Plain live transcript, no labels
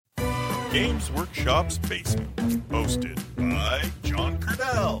Games Workshop's Basement. Hosted by John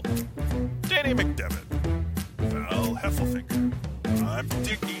Curdell, Danny McDevitt, Val Heffelfinger. I'm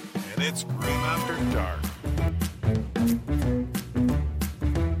Dickie, and it's Grim After Dark.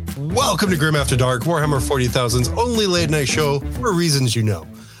 Welcome to Grim After Dark, Warhammer 40,000's only late night show for reasons you know.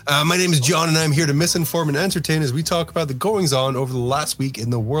 My name is John, and I'm here to misinform and entertain as we talk about the goings-on over the last week in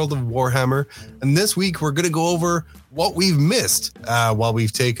the world of Warhammer. And this week, we're going to go over what we've missed while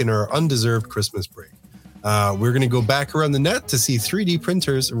we've taken our undeserved Christmas break. We're going to go back around the net to see 3D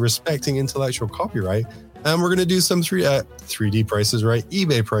printers respecting intellectual copyright. And we're going to do some 3D prices right,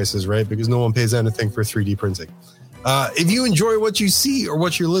 eBay prices right, because no one pays anything for 3D printing. If you enjoy what you see or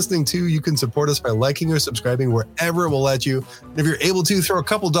what you're listening to, you can support us by liking or subscribing wherever it will let you. And if you're able to, throw a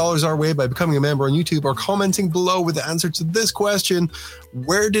couple dollars our way by becoming a member on YouTube or commenting below with the answer to this question: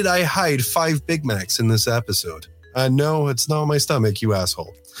 where did I hide 5 Big Macs in this episode? No, it's not my stomach, you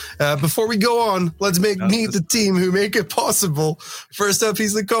asshole. Before we go on, let's meet the team who make it possible. First up,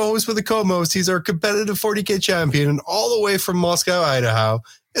 he's the co-host for the co-most. He's our competitive 40K champion, and all the way from Moscow, Idaho,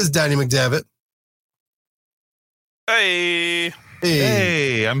 is Danny McDevitt. Hey,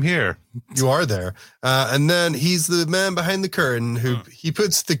 I'm here. You are there. And then he's the man behind the curtain who he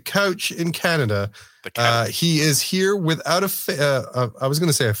puts the couch in Canada. He is here without I was going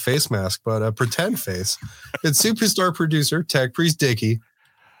to say a face mask, but a pretend face. It's superstar producer, Tech Priest Dickie.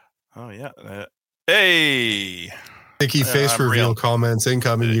 Oh, yeah. Hey. Dickie face reveal real. Comments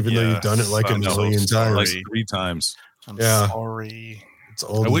incoming, even though you've done it like a million times. Like 3 times. I'm sorry. It's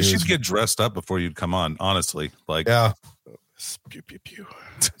old I wish news. you'd get dressed up before you'd come on, honestly. Like, yeah. Pew, pew, pew.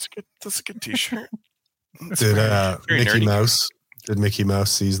 That's a good t-shirt. Did Mickey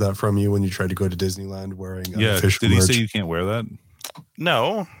Mouse seize that from you when you tried to go to Disneyland wearing official did he merch? say you can't wear that?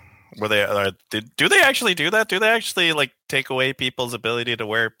 No. Were they do they actually do that? Do they actually like take away people's ability to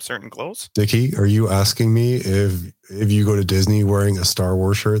wear certain clothes? Dickie, are you asking me if you go to Disney wearing a Star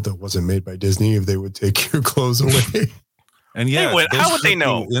Wars shirt that wasn't made by Disney, if they would take your clothes away? And yeah, how would they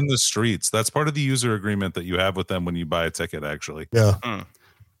know? In the streets. That's part of the user agreement that you have with them when you buy a ticket, actually. Yeah.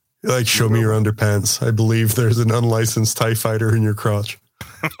 You're like, show me your underpants. I believe there's an unlicensed TIE fighter in your crotch.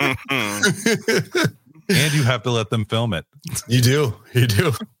 And you have to let them film it. You do.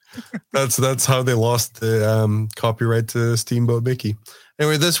 That's how they lost the copyright to Steamboat Mickey.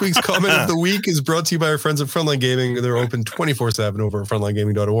 Anyway, this week's comment of the week is brought to you by our friends at Frontline Gaming. They're open 24/7 over at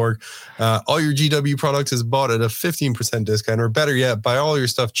frontlinegaming.org. All your GW product is bought at a 15% discount, or better yet, buy all your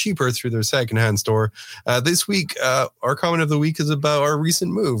stuff cheaper through their secondhand store. This week, our comment of the week is about our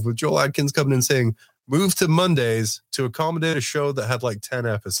recent move, with Joel Adkins coming in saying, move to Mondays to accommodate a show that had like 10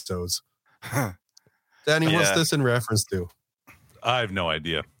 episodes. Danny, what's this in reference to? I have no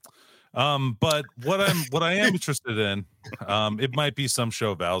idea. But what I am interested in, it might be some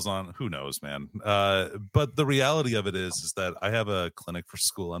show Val's on, who knows, man. But the reality of it is that I have a clinic for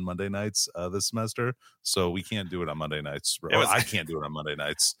school on Monday nights this semester, so we can't do it on Monday nights. I can't do it on Monday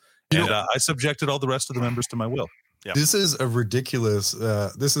nights, and I subjected all the rest of the members to my will. Yeah. This is a ridiculous.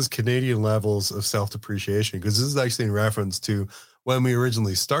 This is Canadian levels of self-depreciation, because this is actually in reference to when we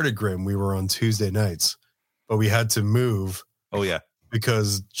originally started Grim. We were on Tuesday nights, but we had to move. Oh yeah.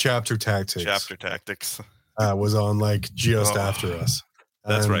 Because Chapter Tactics was on like just after us.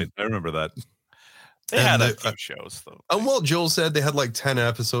 That's right. I remember that. They had a few shows though. And what Joel said, they had like 10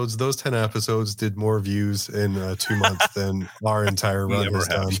 episodes. Those 10 episodes did more views in 2 months than our entire run has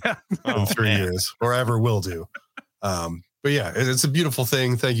done in 3 years, or ever will do. But yeah, it's a beautiful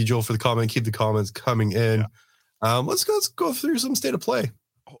thing. Thank you, Joel, for the comment. Keep the comments coming in. Yeah. Let's go through some state of play.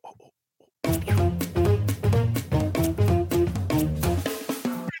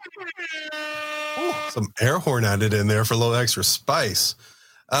 Some air horn added in there for a little extra spice.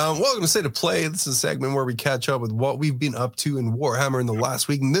 Welcome to State of Play. This is a segment where we catch up with what we've been up to in Warhammer in the last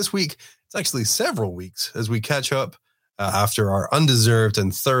week. And this week, it's actually several weeks as we catch up after our undeserved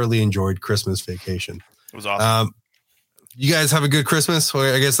and thoroughly enjoyed Christmas vacation. It was awesome. You guys have a good Christmas?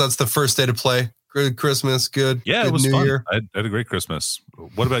 Well, I guess that's the first State of Play. Good Christmas. Good. Yeah, good it was New fun. Year. I had a great Christmas.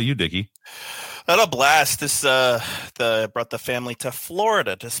 What about you, Dickie? I had a blast. This brought the family to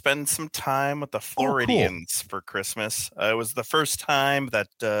Florida to spend some time with the Floridians for Christmas. It was the first time that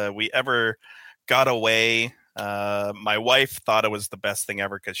we ever got away. My wife thought it was the best thing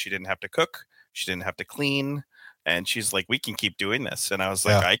ever because she didn't have to cook, she didn't have to clean, and she's like, "We can keep doing this." And I was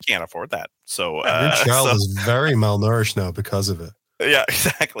like, "I can't afford that." So your child is very malnourished now because of it. Yeah,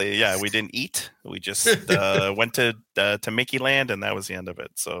 exactly. Yeah, we didn't eat. We just went to Mickey Land, and that was the end of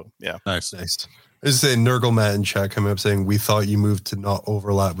it. So yeah, nice. I was saying, Nurgle Matt in chat coming up saying, we thought you moved to not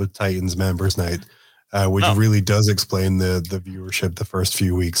overlap with Titans members night. which really does explain the viewership the first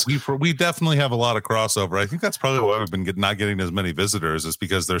few weeks. We definitely have a lot of crossover. I think that's probably why we've been not getting as many visitors, is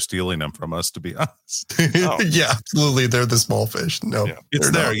because they're stealing them from us, to be honest. Yeah, absolutely. They're the small fish. No,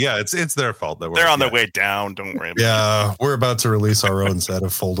 it's it's their fault that they're on their way down. Don't worry about it. We're about to release our own set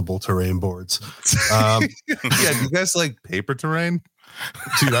of foldable terrain boards. Do you guys like paper terrain?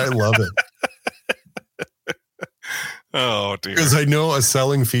 Dude, I love it. Oh, dear. Because I know a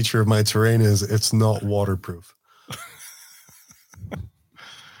selling feature of my terrain is it's not waterproof.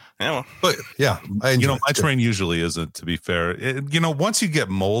 Yeah. But yeah, my terrain usually isn't, to be fair. Once you get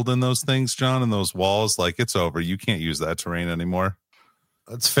mold in those things, John, in those walls, like, it's over. You can't use that terrain anymore.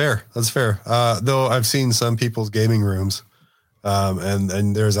 That's fair. Though I've seen some people's gaming rooms,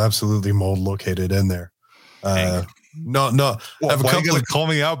 and there's absolutely mold located in there. Not. I have a couple of call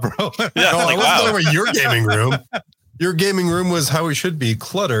me out, bro. Yeah, I wasn't talking about your gaming room. Your gaming room was how it should be,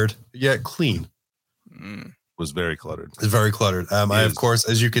 cluttered yet clean. Was very cluttered. It's very cluttered. I, of course,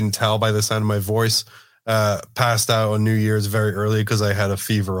 as you can tell by the sound of my voice, passed out on New Year's very early because I had a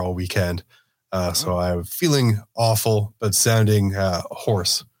fever all weekend. So I'm feeling awful, but sounding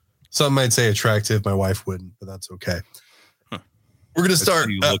hoarse. Some might say attractive. My wife wouldn't, but that's okay. We're going to start.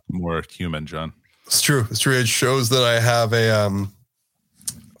 You look more human, John. It's true. It shows that I have a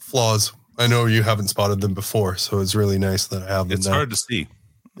flaws. I know you haven't spotted them before, so it's really nice that I have them. It's hard to see.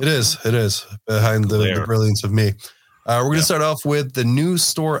 It is behind the brilliance of me. We're going to start off with the new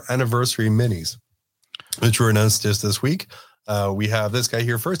store anniversary minis, which were announced just this week. We have this guy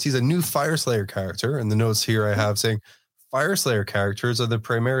here first. He's a new Fireslayer character, and the notes here I have saying Fireslayer characters are the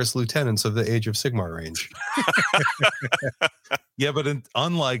Primaris lieutenants of the Age of Sigmar range. Yeah, but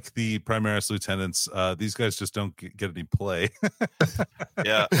unlike the Primaris lieutenants, these guys just don't get any play.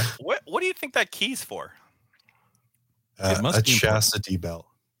 Yeah. What do you think that key's for? A chastity belt.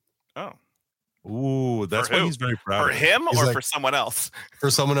 Oh. Ooh, that's why he's very proud. For him or for someone else? For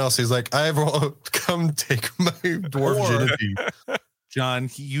someone else. He's like, I've come take my dwarf virginity. John,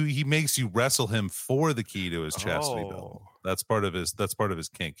 he makes you wrestle him for the key to his chastity belt. That's part of his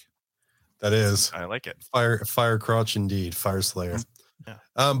kink. That is. I like it. Fire crotch indeed, Fireslayer. Yeah.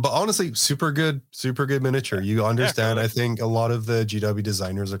 But honestly, super good miniature. You understand. I think a lot of the GW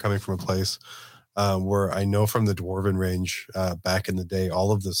designers are coming from a place where I know from the Dwarven range back in the day,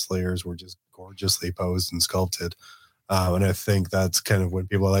 all of the Slayers were just gorgeously posed and sculpted. And I think that's kind of when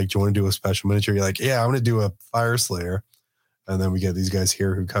people are like, do you want to do a special miniature? You're like, yeah, I want to do a Fire Slayer. And then we get these guys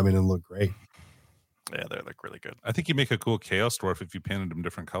here who come in and look great. Yeah, they look really good. I think you make a cool Chaos Dwarf if you painted them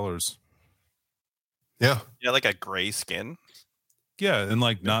different colors. Yeah. Yeah, like a gray skin. Yeah, and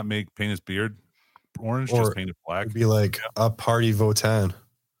not paint his beard orange, just paint it black. It'd be like a party Votan.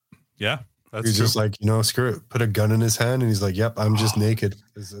 Yeah. He's just like, screw it. Put a gun in his hand, and he's like, "Yep, I'm just naked."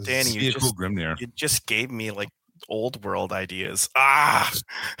 Danny, you just gave me like old world ideas. That's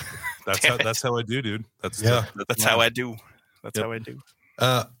how I do, dude. That's how I do. That's how I do.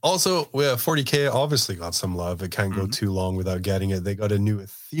 Also, 40K obviously got some love. It can't go too long without getting it. They got a new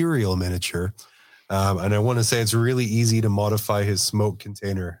ethereal miniature, and I want to say it's really easy to modify his smoke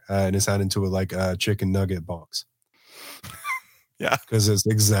container in his hand into a chicken nugget box. Yeah, because it's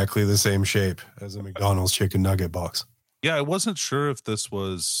exactly the same shape as a McDonald's chicken nugget box. Yeah, I wasn't sure if this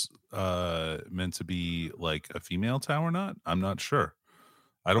was meant to be like a female Tau or not. I'm not sure.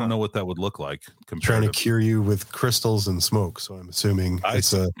 I don't know what that would look like. Trying to cure you with crystals and smoke, so I'm assuming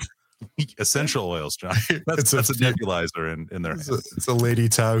it's a essential oils, John. That's a nebulizer in there. It's a lady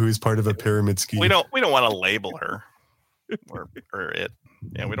Tau who's part of a pyramid scheme. We don't want to label her or it.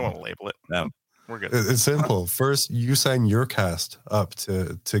 Yeah, we don't want to label it. No. We're good. It's simple. First, you sign your cast up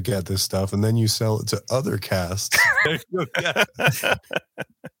to get this stuff, and then you sell it to other casts. It's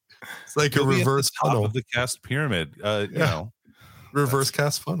like a reverse funnel of the cast pyramid. Reverse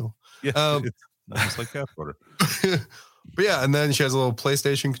cast funnel. Yeah, it's almost like cast butter. But yeah, and then she has a little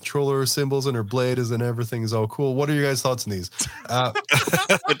PlayStation controller symbols in her blade, and everything is all cool. What are your guys' thoughts on these? I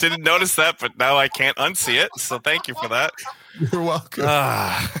didn't notice that, but now I can't unsee it. So thank you for that. You're welcome.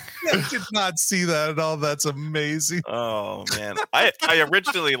 I did not see that at all. That's amazing. Oh man, I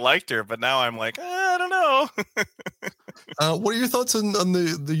originally liked her, but now I'm like, I don't know. What are your thoughts on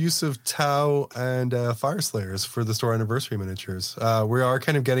the use of Tau and Fire Slayers for the store anniversary miniatures? We are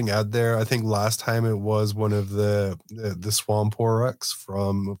kind of getting out there. I think last time it was one of the Swamp Oryx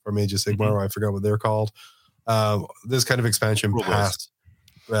from Age of Sigmar. I forgot what they're called. This kind of expansion past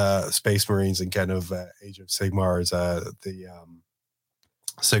Space Marines and kind of Age of Sigmar's the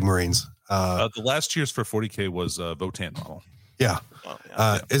Sigmarines. The last year's for 40K was Votan model. Yeah.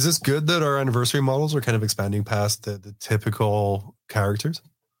 Is this good that our anniversary models are kind of expanding past the typical characters?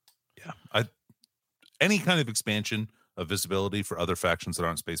 Yeah. any kind of expansion of visibility for other factions that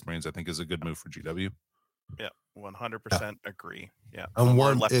aren't Space Marines, I think is a good move for GW. Yeah, 100% agree. Yeah, And more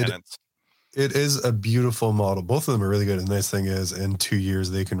one, lieutenants. it is a beautiful model. Both of them are really good. And the nice thing is, in 2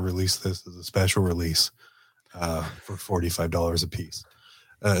 years, they can release this as a special release for $45 a piece.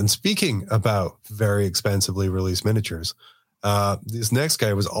 And speaking about very expensively released miniatures, this next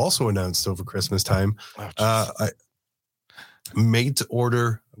guy was also announced over Christmas time. Made to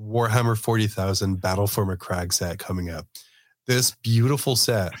order Warhammer 40,000 Battle for Macragge set coming up. This beautiful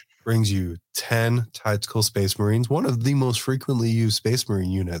set brings you 10 tactical Space Marines, one of the most frequently used Space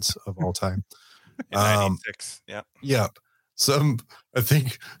Marine units of all time. 96. Yeah. Yep. I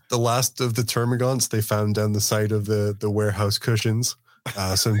think the last of the Termagants they found down the side of the warehouse cushions,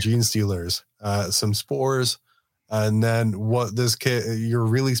 some Gene Stealers, some Spores, and then what this kit, you're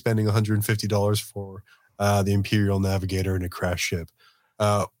really spending $150 for the Imperial Navigator and a crash ship.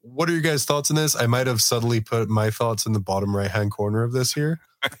 What are your guys' thoughts on this? I might have subtly put my thoughts in the bottom right-hand corner of this here.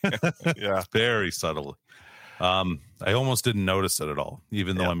 Yeah, very subtly. I almost didn't notice it at all,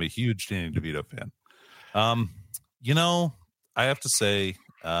 even though I'm a huge Danny DeVito fan. I have to say,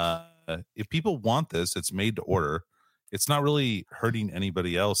 if people want this, it's made to order. It's not really hurting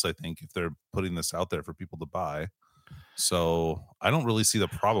anybody else, I think, if they're putting this out there for people to buy. So I don't really see the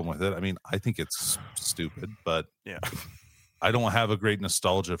problem with it. I mean, I think it's stupid, but yeah, I don't have a great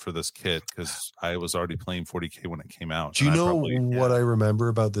nostalgia for this kit because I was already playing 40K when it came out. Do you know what I remember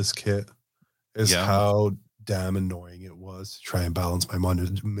about this kit is how damn annoying it was to try and balance my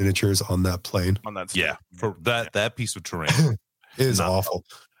miniatures on that plane. For that piece of terrain is awful.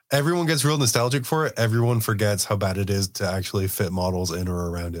 Everyone gets real nostalgic for it. Everyone forgets how bad it is to actually fit models in or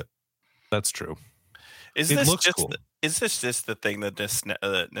around it. That's true. Is this just the thing that this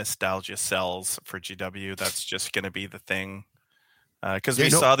nostalgia sells for GW? That's just going to be the thing? Because we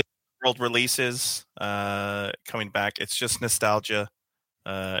saw the world releases coming back. It's just nostalgia.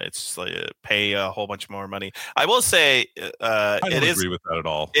 It's like pay a whole bunch more money. I will say, I don't agree with that at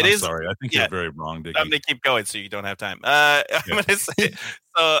all. I'm sorry. I think you're very wrong, Dickie. I'm going to keep going so you don't have time. I'm going to say,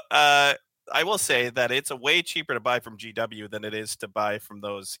 I will say that it's a way cheaper to buy from GW than it is to buy from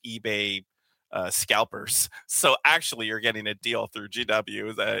those eBay scalpers. So actually you're getting a deal through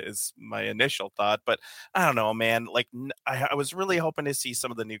GW. That is my initial thought, but I don't know, man. Like I was really hoping to see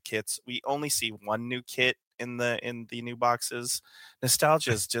some of the new kits. We only see one new kit in the new boxes.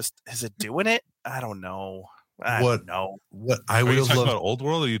 Nostalgia is it doing it? I don't know. What I would have loved about Old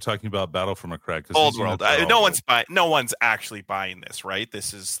World, or are you talking about Battle for Macragge? Old World. No one's actually buying this, right?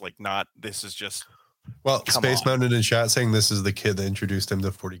 This is just Space Mountain in chat saying this is the kid that introduced him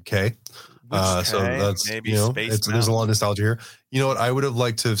to 40K. So that's maybe there's a lot of nostalgia here. You know what I would have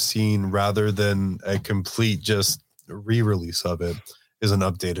liked to have seen rather than a complete just re-release of it is an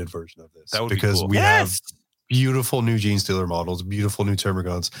updated version of this. That would because be cool. We have beautiful new Gene Stealer models, beautiful new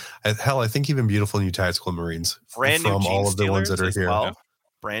Termagants, and hell, I think even beautiful new Tactical Marines from all of the ones that are here. Well.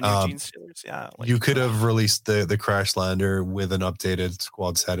 Brand new Gene Stealers, you could have released the Crash Lander with an updated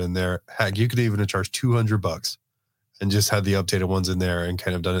squad set in there. Heck, you could even have charged $200 and just had the updated ones in there and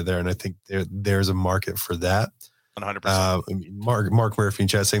kind of done it there. And I think there's a market for that. 100%. Mark Murphy in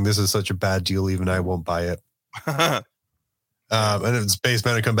chat saying this is such a bad deal, even I won't buy it. And if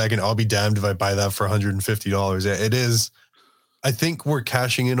Spaceman to come back and I'll be damned if I buy that for $150. Yeah, it is. I think we're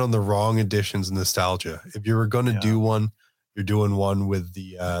cashing in on the wrong editions nostalgia. If you were going to do one, you're doing one with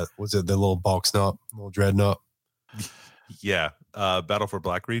the was it the little box knot, little dreadnought? Yeah, Battle for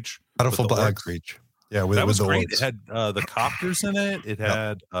Blackreach. Battle for Blackreach. Yeah, that was great. Orcs. It had the copters in it. It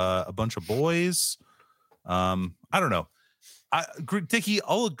had a bunch of boys. I don't know. Dickie,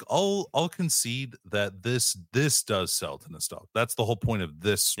 I'll concede that this does sell to nostalgia. That's the whole point of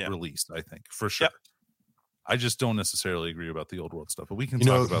this release, I think, for sure. Yep. I just don't necessarily agree about the Old World stuff, but we can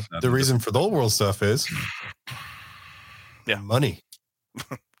talk about that. The reason for the Old World stuff is money.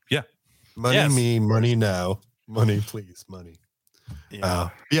 Money now. Money, please, money.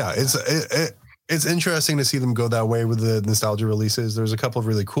 It's interesting to see them go that way with the nostalgia releases. There's a couple of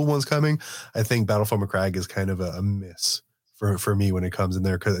really cool ones coming. I think Battle for Macragge is kind of a miss for me when it comes in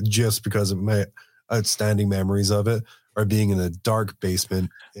there, because of my outstanding memories of it are being in a dark basement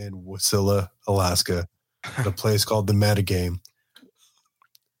in Wasilla, Alaska, at a place called the Metagame,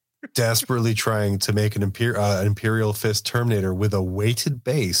 desperately trying to make an Imperial Fist Terminator with a weighted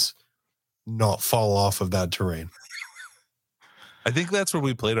base not fall off of that terrain. I think that's where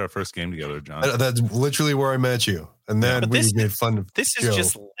we played our first game together, John. That's literally where I met you. And then we made fun of this. Is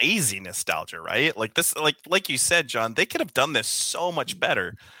just lazy nostalgia, right? Like this, like you said, John, they could have done this so much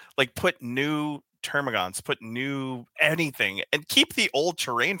better. Like put new termagants, put new anything, and keep the old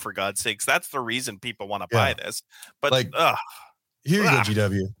terrain for God's sakes. That's the reason people want to buy this. But like, here you go,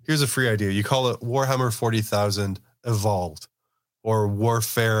 GW. Here's a free idea. You call it Warhammer 40,000 Evolved, or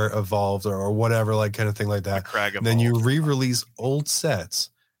Warfare Evolved, or whatever, like kind of thing like that. And then you re-release old sets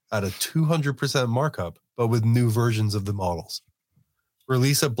at a 200% markup, but with new versions of the models.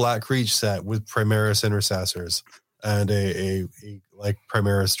 Release a Black Reach set with Primaris Intercessors and a like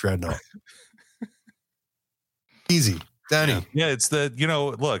Primaris Dreadnought. Easy. Danny. Yeah, it's the,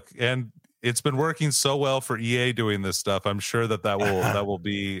 look, and it's been working so well for EA doing this stuff. I'm sure that will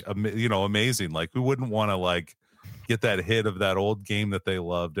be, amazing. Like, we wouldn't want to like get that hit of that old game that they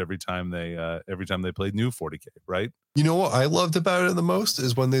loved every time they played new 40K, right? You know what I loved about it the most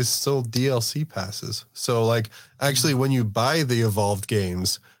is when they sold DLC passes. So like, actually, when you buy the Evolved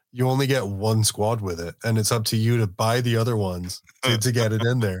games, you only get one squad with it, and it's up to you to buy the other ones to get it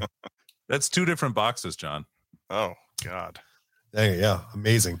in there. That's 2 different boxes, John. Oh God. Yeah,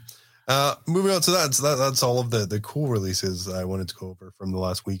 amazing. Moving on to that. So that's all of the cool releases I wanted to go over from the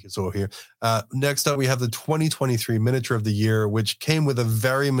last week or so here. Next up, we have the 2023 Miniature of the Year, which came with a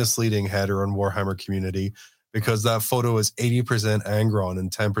very misleading header on Warhammer Community, because that photo is 80% Angron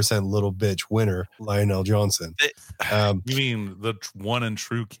and 10% Little Bitch winner, Lionel Johnson. You mean the one and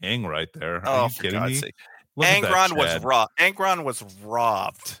true king right there? Are you kidding me? Angron was robbed. Angron was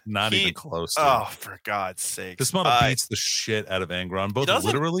robbed. Not even close. Oh, for God's sake! This model beats the shit out of Angron, both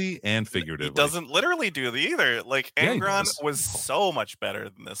literally and figuratively. He doesn't literally do it either. Like, Angron was so much better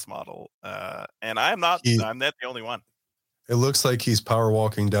than this model, and I'm not the only one. It looks like he's power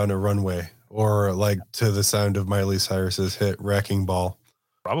walking down a runway, or like to the sound of Miley Cyrus's hit "Wrecking Ball."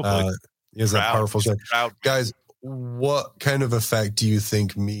 Probably. He has that powerful sound. Guys, what kind of effect do you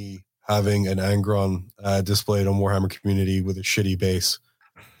think me having an Angron displayed on Warhammer Community with a shitty base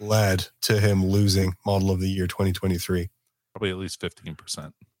led to him losing Model of the Year 2023? Probably at least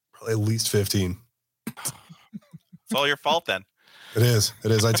 15%. Probably at least 15. It's all your fault then. It is.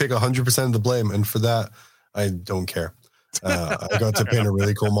 I take 100% of the blame, and for that, I don't care. I got to paint a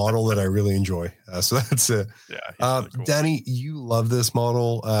really cool model that I really enjoy. So that's it. Yeah. Really cool. Danny, you love this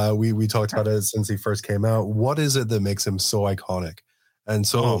model. We talked about it since he first came out. What is it that makes him so iconic and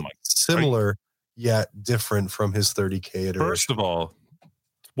so similar yet different from his 30K iteration? First of all,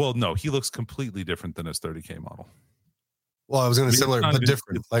 well, no, he looks completely different than his 30K model. Well, I was going to say similar, but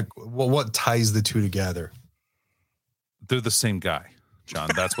different. Like, what ties the two together? They're the same guy, John.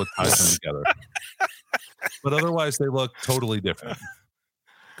 That's what ties them together. But otherwise, they look totally different.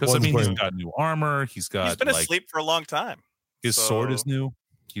 Because he's got new armor. He's been asleep for a long time. His sword is new.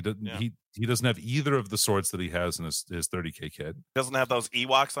 He doesn't. Yeah. He doesn't have either of the swords that he has in his 30K kit. He doesn't have those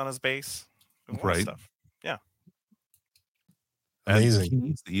Ewoks on his base. Right. Stuff. Yeah. Amazing. And he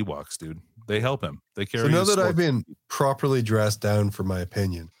needs the Ewoks, dude. They help him. They carry. So now that I've been properly dressed down for my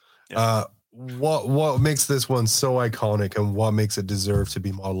opinion, what makes this one so iconic, and what makes it deserve to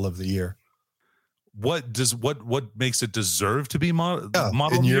be Model of the Year? What makes it deserve to be model of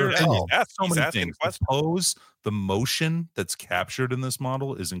the year? So many things. The pose, the motion that's captured in this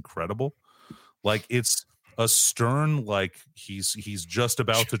model is incredible. Like, it's a stern, like he's just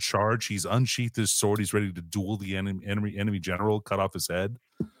about to charge. He's unsheathed his sword. He's ready to duel the enemy general, cut off his head.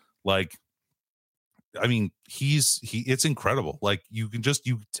 Like, I mean, it's incredible. Like, you can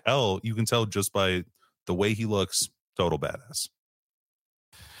tell just by the way he looks, total badass.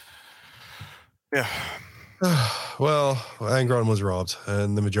 Yeah. Well, Angron was robbed,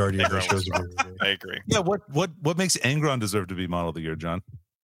 and the majority of the shows are. I agree. Yeah. What makes Angron deserve to be Model of the Year, John?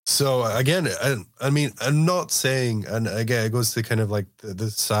 So again, I mean, I'm not saying, and again, it goes to kind of like the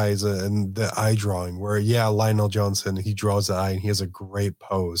size and the eye drawing, where Lionel Johnson, he draws the eye and he has a great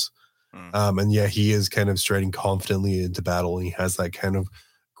pose, and he is kind of striding confidently into battle, and he has that kind of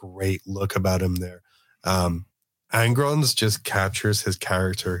great look about him there. Angron's just captures his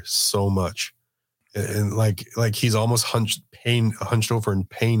character so much. And like he's almost hunched over in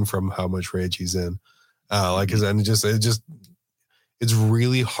pain from how much rage he's in. It's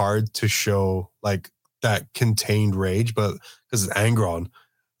really hard to show like that contained rage, but because it's Angron,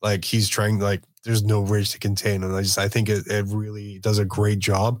 like he's trying, like there's no rage to contain. And I think it really does a great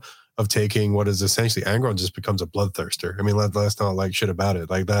job of taking what is essentially Angron just becomes a bloodthirster. I mean, let's not like shit about it.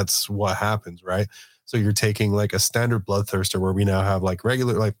 Like, that's what happens, right? So you're taking like a standard bloodthirster where we now have like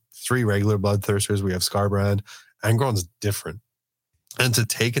 3 regular bloodthirsters. We have Scarbrand. Angron's different. And to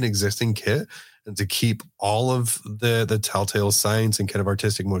take an existing kit and to keep all of the telltale signs and kind of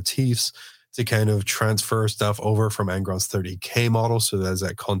artistic motifs, to kind of transfer stuff over from Angron's 30K model, so there's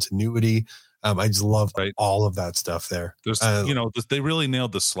that continuity, I just love Right. all of that stuff there. There's, they really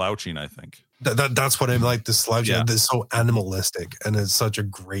nailed the slouching, I think. That's what I'm like. The slouching, Yeah. it's so animalistic, and it's such a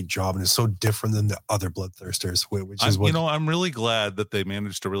great job, and it's so different than the other Bloodthirsters, which is what I'm really glad that they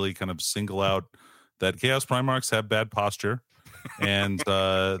managed to really kind of single out that Chaos Primarchs have bad posture, and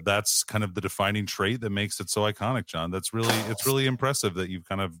that's kind of the defining trait that makes it so iconic, John. It's really impressive that you've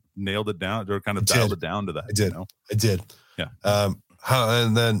kind of nailed it down, or kind of dialed it down to that. I did. Yeah.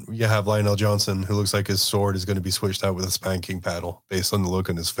 And then you have Lionel Johnson, who looks like his sword is going to be switched out with a spanking paddle based on the look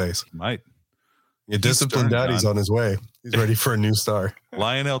on his face. Might. Yeah, Disciplined Daddy's on his way. He's ready for a new star.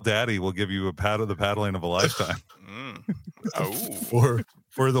 Lionel Daddy will give you the paddling of a lifetime.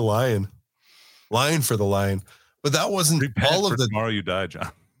 for the lion for the lion. But that wasn't all of the tomorrow you die,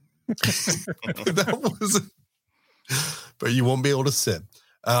 John. That was, but you won't be able to sit.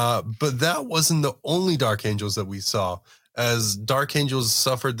 But that wasn't the only Dark Angels that we saw, as Dark Angels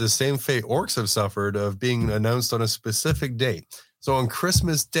suffered the same fate Orcs have suffered of being announced on a specific date. So on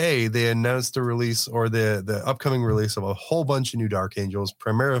Christmas Day, they announced the release, or the upcoming release, of a whole bunch of new Dark Angels,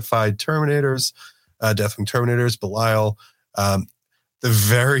 Primerified Terminators, Deathwing Terminators, Belial, the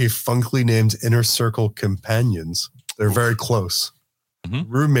very funkily named Inner Circle Companions. They're very close.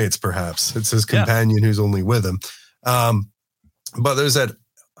 Mm-hmm. Roommates, perhaps. It's his companion who's only with him. But there's that,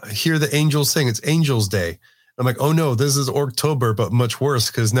 hear the angels sing, it's Angels Day. I'm like, oh no, this is Orktober, but much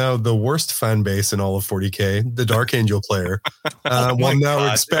worse, because now the worst fan base in all of 40K, the Dark Angel player, will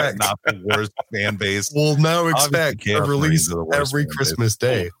now expect not the worst fan base. Will now expect a release every Christmas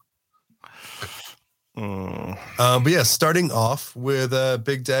Day. But yeah, starting off with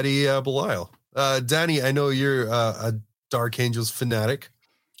Big Daddy Belial. Danny, I know you're a Dark Angels fanatic.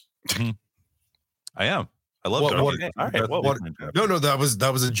 Mm-hmm. I am. I love Dark Angels. All right, no, that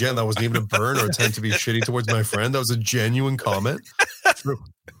was a gen. That wasn't even a burn or attempt to be shitty towards my friend. That was a genuine comment. True.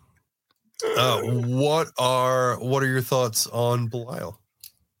 What are your thoughts on Belial?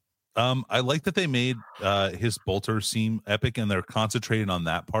 I like that they made his bolter seem epic, and they're concentrating on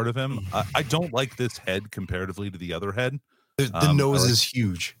that part of him. I don't like this head comparatively to the other head. The nose is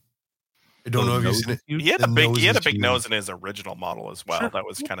huge. I don't know if you've seen it. He had a big nose in his original model as well. Sure. That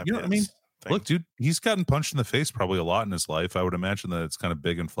was kind of his thing. Look, dude, he's gotten punched in the face probably a lot in his life. I would imagine that it's kind of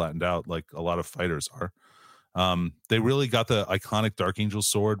big and flattened out like a lot of fighters are. They really got the iconic Dark Angel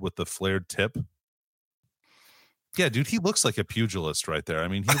sword with the flared tip. Yeah, dude, he looks like a pugilist right there. I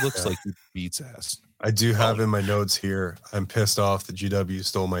mean, he looks like he beats ass. I do have in my notes here, I'm pissed off that GW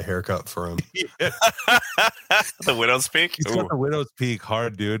stole my haircut for him. The Widow's Peak? He's got the Widow's Peak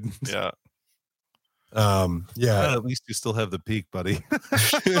hard, dude. Yeah. Yeah. At least you still have the peak, buddy.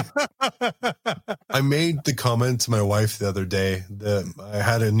 I made the comment to my wife the other day that I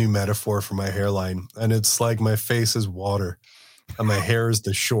had a new metaphor for my hairline, and it's like my face is water and my hair is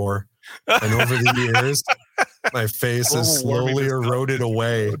the shore. And over the years, my face is slowly eroded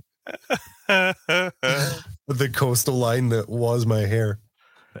away with the coastal line that was my hair.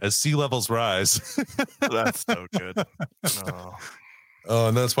 As sea levels rise. That's so good. Oh,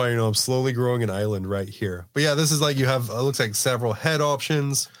 and that's why, I'm slowly growing an island right here. But yeah, this is like, you have, it looks like several head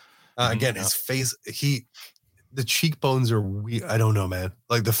options. Again, his face, the cheekbones are weird. I don't know, man.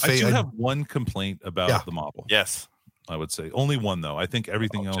 Like the face. I do have one complaint about the model. Yes. I would say only one, though. I think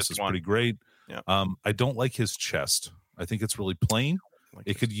everything else is pretty great. Yeah. I don't like his chest. I think it's really plain.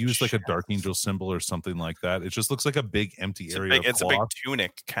 It could use like a Dark Angel symbol or something like that. It just looks like a big empty area. It's a big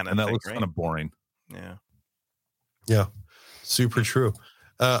tunic kind of and thing. That looks kind of boring. Yeah. Yeah. Super true.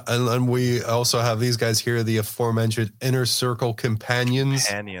 And we also have these guys here, the aforementioned Inner Circle Companions.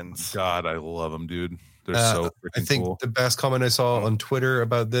 God, I love them, dude. They're so freaking I think cool. The best comment I saw on Twitter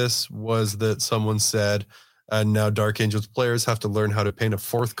about this was that someone said, now Dark Angels players have to learn how to paint a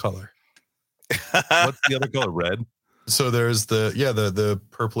fourth color. What's the other color? Red? So there's the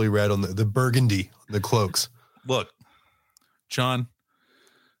purpley red on the burgundy, the cloaks. Look, John,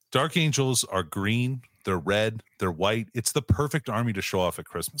 Dark Angels are green. They're red. They're white. It's the perfect army to show off at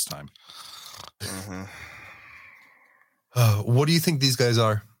Christmas time. Mm-hmm. What do you think these guys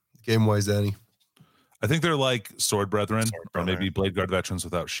are, game-wise, Danny? I think they're like Sword Brethren, or maybe Blade Guard veterans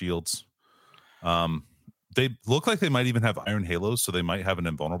without shields. They look like they might even have Iron Halos, so they might have an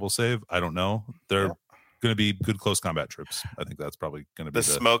invulnerable save. I don't know. They're going to be good close combat troops. I think that's probably going to be the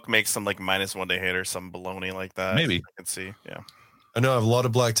smoke makes them like -1 to hit or some baloney like that. Maybe. I can see. Yeah. I know I have a lot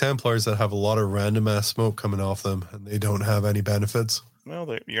of Black Templars that have a lot of random ass smoke coming off them, and they don't have any benefits.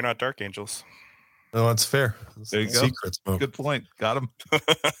 Well, you're not Dark Angels. No, that's fair. There you go. Secret smoke. Good point. Got him.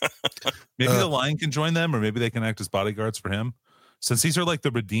 Maybe the Lion can join them, or maybe they can act as bodyguards for him. Since these are like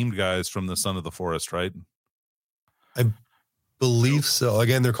the redeemed guys from the Son of the Forest, right? I believe so.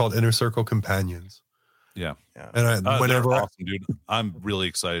 Again, they're called Inner Circle Companions. Yeah. And whenever awesome, dude, I'm really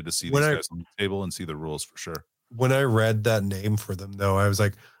excited to see these guys on the table and see the rules for sure. When I read that name for them, though, I was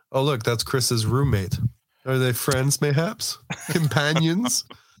like, "Oh, look, that's Chris's roommate. Are they friends, mayhaps? Companions?"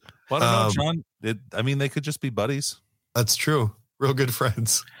 Well, I don't know, John. They could just be buddies. That's true. Real good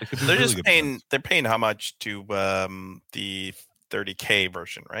friends. They're really just paying. Friends. They're paying how much to the 30K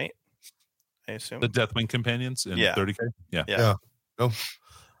version, right? I assume the Deathwing Companions in 30K. Yeah. No.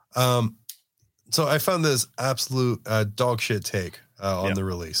 So I found this absolute dog shit take on the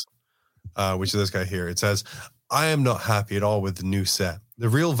release, which is this guy here. It says, "I am not happy at all with the new set. The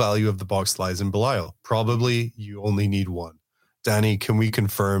real value of the box lies in Belial. Probably you only need one. Danny, can we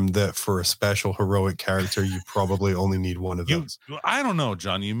confirm that for a special heroic character, you probably only need one of those?" I don't know,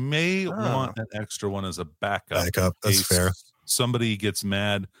 John. You may want an extra one as a backup. That's fair. Somebody gets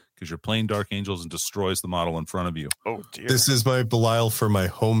mad because you're playing Dark Angels and destroys the model in front of you. Oh, dear. This is my Belial for my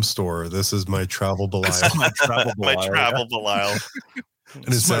home store. This is my travel Belial. my travel Belial. And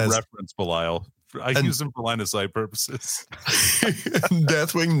it says, my reference Belial. I use them for line of sight purposes.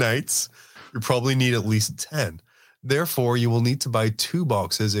 Deathwing Knights, you probably need at least 10. Therefore, you will need to buy 2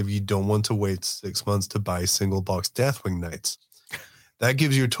 boxes if you don't want to wait 6 months to buy single box Deathwing Knights. That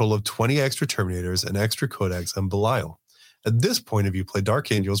gives you a total of 20 extra Terminators, an extra Codex, and Belial. At this point, if you play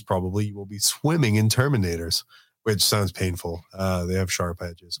Dark Angels, probably you will be swimming in Terminators, which sounds painful. They have sharp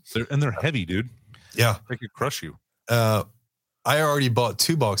edges. They're heavy, dude. Yeah. They could crush you. I already bought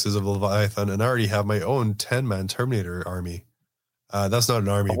 2 boxes of Leviathan, and I already have my own 10-man Terminator army. That's not an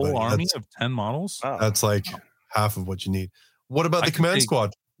army. A whole army of 10 models? That's like half of what you need. What about the command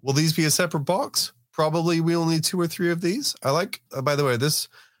squad? Will these be a separate box? Probably we only need 2 or 3 of these. I like, by the way, the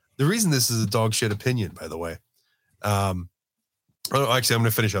reason this is a dog shit opinion, by the way. Actually, I'm going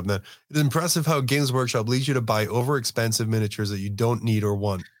to finish up then. It's impressive how Games Workshop leads you to buy over-expensive miniatures that you don't need or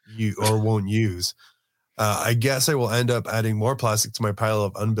won't use. I guess I will end up adding more plastic to my pile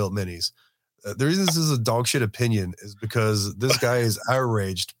of unbuilt minis. The reason this is a dog shit opinion is because this guy is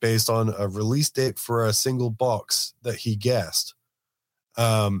outraged based on a release date for a single box that he guessed.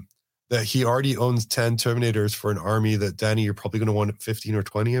 That he already owns 10 Terminators for an army that, Danny, you're probably going to want 15 or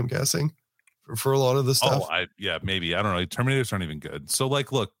 20, I'm guessing, for a lot of the stuff. Maybe. I don't know. Terminators aren't even good. So,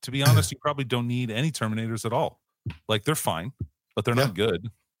 look, to be honest, you probably don't need any Terminators at all. They're fine, but they're not good.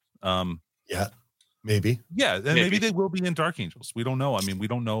 Maybe. Yeah, and maybe they will be in Dark Angels. We don't know. We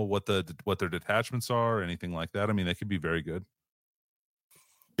don't know what their detachments are or anything like that. They could be very good.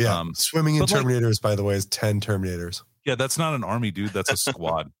 Yeah, swimming in Terminators, by the way, is 10 Terminators. Yeah, that's not an army, dude. That's a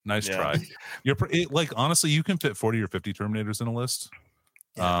squad. Nice try. Honestly, you can fit 40 or 50 Terminators in a list.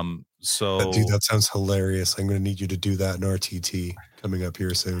 Yeah. Dude, that sounds hilarious. I'm going to need you to do that in RTT coming up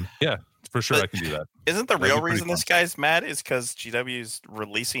here soon. Yeah, for sure. I can do that. Isn't the real reason this guy's mad is because GW's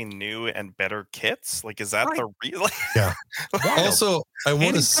releasing new and better kits? Is that the real? Yeah. Also, I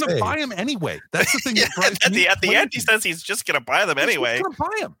want to say, he's going to buy them anyway. That's the thing. At the end, he says he's just going to buy them anyway. He's going to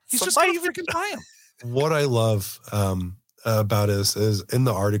buy them. He's just going to freaking buy them. What I love about this is in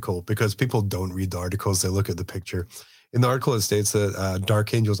the article, because people don't read the articles, they look at the picture. In the article, it states that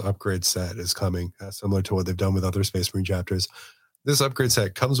Dark Angels upgrade set is coming, similar to what they've done with other Space Marine chapters. This upgrade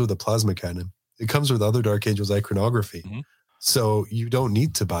set comes with a plasma cannon. It comes with other Dark Angels iconography. Mm-hmm. So you don't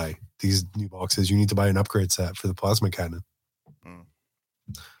need to buy these new boxes. You need to buy an upgrade set for the plasma cannon.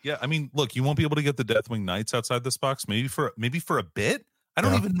 Yeah, look, you won't be able to get the Deathwing Knights outside this box. Maybe for a bit. I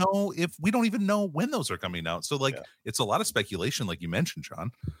don't even know we don't even know when those are coming out. So it's a lot of speculation, like you mentioned,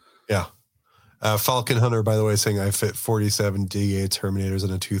 John. Yeah. Falcon Hunter, by the way, saying I fit 47 DA Terminators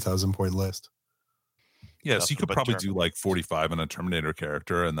in a 2,000 point list. Yeah, so you could probably do 45 in a Terminator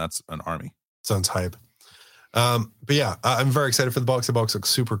character, and that's an army. Sounds hype. But yeah, I'm very excited for the box. The box looks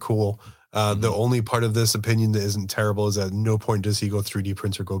super cool. The only part of this opinion that isn't terrible is at no point does he go 3D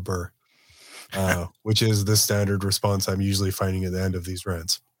print or go burr, which is the standard response I'm usually finding at the end of these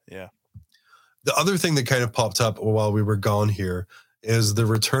rants. Yeah. The other thing that kind of popped up while we were gone here is the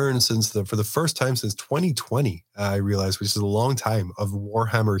return for the first time since 2020, I realized, which is a long time, of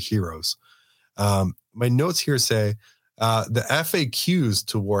Warhammer Heroes. My notes here say the FAQs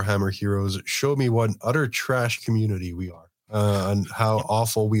to Warhammer Heroes show me what an utter trash community we are and how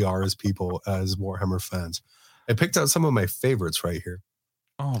awful we are as people, as Warhammer fans. I picked out some of my favorites right here.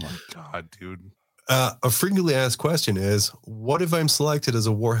 Oh my God, dude. A frequently asked question is, what if I'm selected as a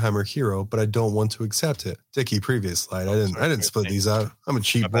Warhammer hero, but I don't want to accept it? Dickie, previous slide. I didn't split these out. I'm a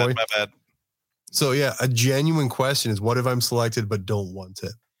cheap boy. My bad. So yeah, a genuine question is, what if I'm selected but don't want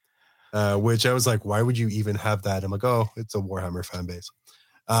it? Which I was like, why would you even have that? I'm like, oh, it's a Warhammer fan base.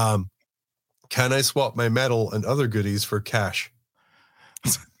 Can I swap my medal and other goodies for cash?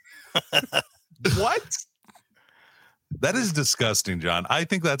 What? That is disgusting, John. I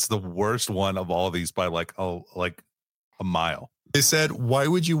think that's the worst one of all of these by like a mile. They said, why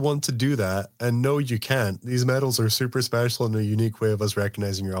would you want to do that? And no, you can't. These medals are super special and a unique way of us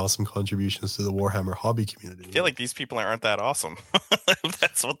recognizing your awesome contributions to the Warhammer hobby community. I feel like these people aren't that awesome.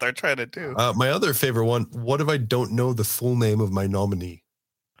 That's what they're trying to do. My other favorite one, what if I don't know the full name of my nominee?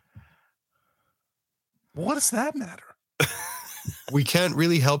 What does that matter? We can't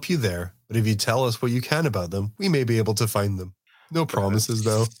really help you there, but if you tell us what you can about them, we may be able to find them. No promises,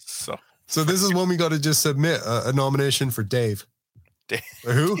 though. So this is when we got to just submit a nomination for Dave. Dave.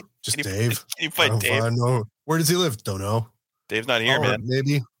 Who? Just Dave. Can you find Dave? No. Where does he live? Don't know. Dave's not here, man.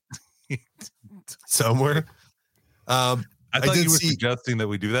 Maybe somewhere. I thought you were suggesting that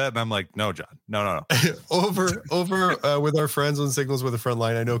we do that, and I'm like, no, John, no. over with our friends on Signals with the Front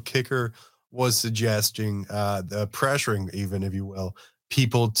Line, I know Kicker was suggesting the pressuring, even if you will,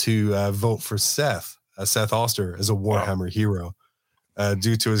 people to vote for Seth Oster as a Warhammer hero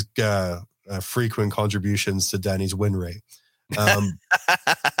due to his frequent contributions to Danny's win rate. But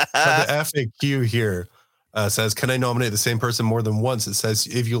the FAQ here says, can I nominate the same person more than once? It says,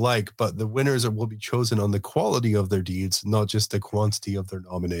 if you like, but the winners will be chosen on the quality of their deeds, not just the quantity of their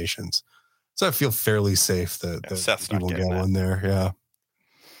nominations. So I feel fairly safe that you will get one there. Yeah.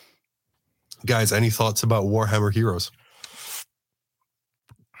 Guys, any thoughts about Warhammer Heroes?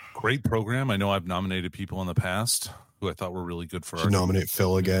 Great program. I know I've nominated people in the past who I thought were really good for. Should nominate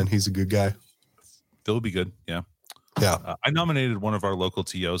Phil again. He's a good guy. Phil would be good. Yeah. Yeah. I nominated one of our local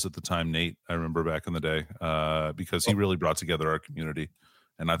TOs at the time, Nate. I remember back in the day because he really brought together our community,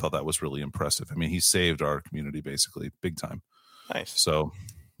 and I thought that was really impressive. I mean, he saved our community basically big time. Nice. So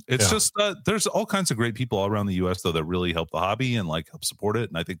it's just there's all kinds of great people all around the U.S. though that really help the hobby and like help support it.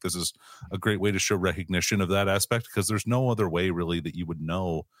 And I think this is a great way to show recognition of that aspect because there's no other way really that you would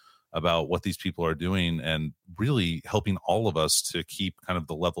know about what these people are doing and really helping all of us to keep kind of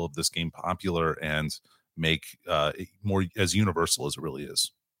the level of this game popular and make it more as universal as it really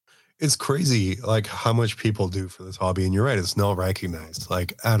is. It's crazy like how much people do for this hobby, and you're right, it's not recognized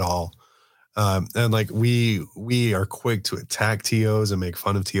like at all. And like we are quick to attack TOs and make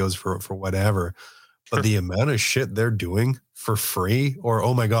fun of TOs for whatever, but the amount of shit they're doing for free or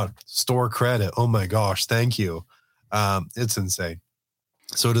oh my god, store credit, oh my gosh, thank you, it's insane.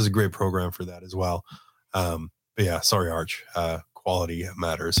 So it is a great program for that as well. But yeah, sorry Arch, quality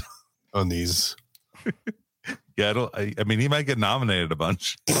matters on these. Yeah, I mean, he might get nominated a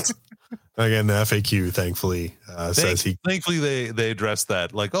bunch. Again, the FAQ, thankfully, says he. Thankfully, they addressed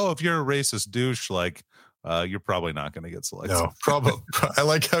that. Like, oh, if you're a racist douche, like, you're probably not going to get selected. No, probably. I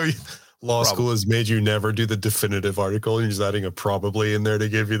like how law school has made you never do the definitive article. And you're just adding a probably in there to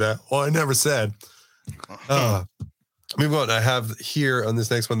give you that. Well, I never said. Move on. I have here on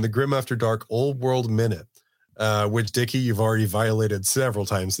this next one the Grim After Dark Old World Minute, which Dickie, you've already violated several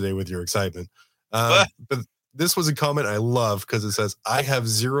times today with your excitement. But this was a comment I love because it says, I have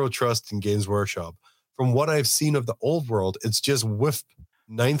zero trust in Games Workshop. From what I've seen of the old world, it's just whiff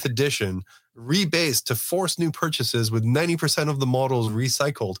 9th edition, rebased to force new purchases with 90% of the models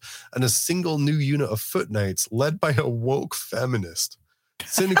recycled and a single new unit of Foot Knights led by a woke feminist.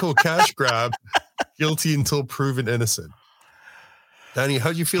 Cynical cash grab, guilty until proven innocent. Danny,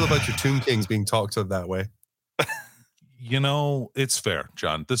 how do you feel about your Tomb Kings being talked of that way? You know, it's fair,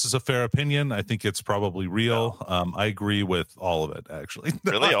 John. This is a fair opinion. I think it's probably real. I agree with all of it, actually.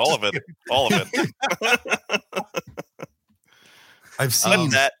 Really? All of it? All of it. I've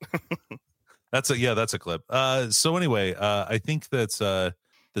seen that. That's a clip. So anyway, I think that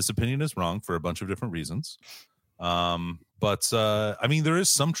this opinion is wrong for a bunch of different reasons. But I mean, there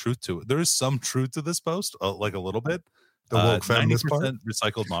is some truth to it. There is some truth to this post, like a little bit. The woke feminist 90% part?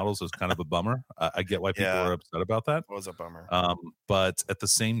 recycled models is kind of a bummer. I get why people are upset about that. It was a bummer. But at the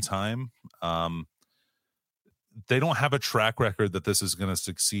same time, they don't have a track record that this is going to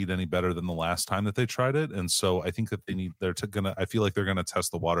succeed any better than the last time that they tried it. And so I think that I feel like they're going to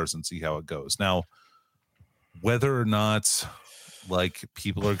test the waters and see how it goes. Now, whether or not like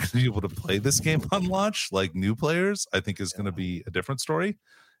people are going to be able to play this game on launch, like new players, I think is going to be a different story.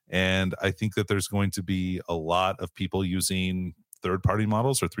 And I think that there's going to be a lot of people using third-party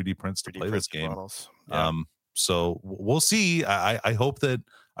models or 3D prints to play this game. Yeah. So we'll see. I hope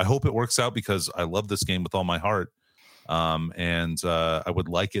it works out because I love this game with all my heart. And I would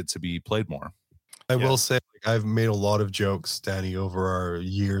like it to be played more. I will say, I've made a lot of jokes, Danny, over our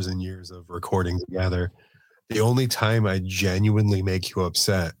years and years of recording together. The only time I genuinely make you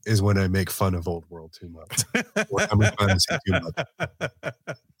upset is when I make fun of Old World too much. Or I'm too much.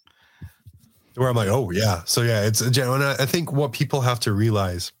 where I'm like, oh yeah. So yeah, it's and I think what people have to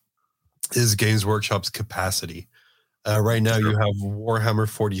realize is Games Workshop's capacity. Right now, you have Warhammer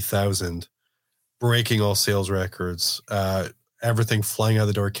 40,000 breaking all sales records. Everything flying out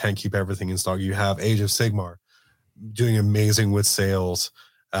the door, can't keep everything in stock. You have Age of Sigmar doing amazing with sales.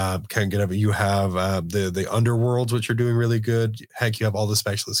 Can't get up. You have the Underworlds, which are doing really good. Heck, you have all the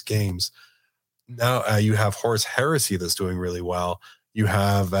specialist games. Now you have Horus Heresy that's doing really well. You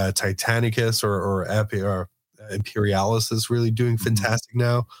have Titanicus or Imperialis is really doing fantastic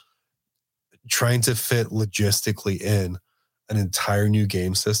now. Trying to fit logistically in an entire new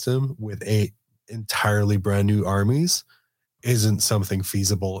game system with entirely brand new armies isn't something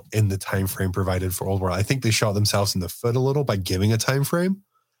feasible in the time frame provided for Old World. I think they shot themselves in the foot a little by giving a time frame.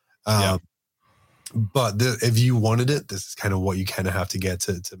 But if you wanted it, this is kind of what you kind of have to get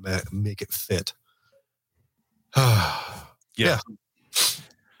to make it fit. Yeah.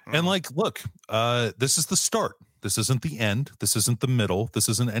 And like, look, this is the start. This isn't the end. This isn't the middle. This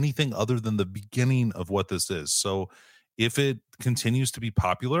isn't anything other than the beginning of what this is. So if it continues to be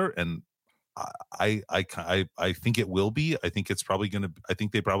popular, and I think it will be, I think it's probably going to, I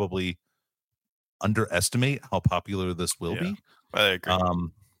think they probably underestimate how popular this will be. I agree.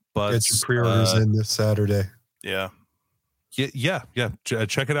 But get your pre-orders in this Saturday. Yeah. Check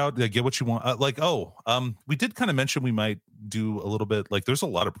it out. Get what you want. We did kind of mention we might do a little bit. Like, there's a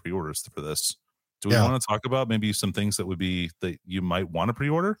lot of pre-orders for this. Do we want to talk about maybe some things that you might want to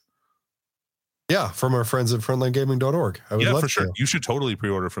pre-order? Yeah, from our friends at frontlinegaming.org. I would love for sure. to. You should totally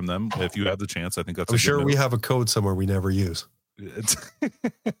pre-order from them if you have the chance. I think that's. I'm sure we have a code somewhere we never use.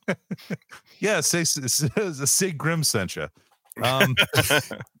 Yeah, say Grim sent you.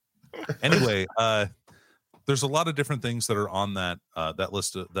 Anyway, there's a lot of different things that are on that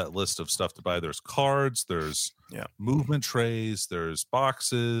list of stuff to buy. There's cards, there's movement trays, there's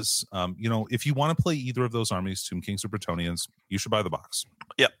boxes. If you want to play either of those armies, Tomb Kings or Bretonnians, you should buy the box.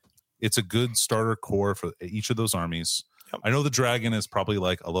 Yep. It's a good starter core for each of those armies. Yep. I know the dragon is probably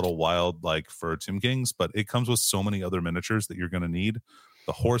like a little wild, like for Tomb Kings, but it comes with so many other miniatures that you're going to need.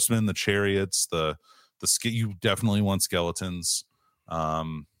 The horsemen, the chariots, you definitely want skeletons.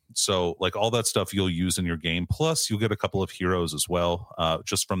 So like all that stuff you'll use in your game. Plus you'll get a couple of heroes as well.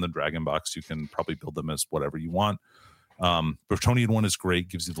 Just from the dragon box, you can probably build them as whatever you want. Bretonnian one is great.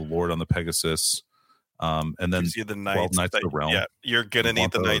 Gives you the Lord on the Pegasus. And then gives you the knights of the realm. Yeah, you're going to need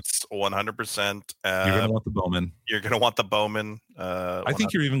the knights 100%. You're going to want the bowmen. You're going to want the bowmen. I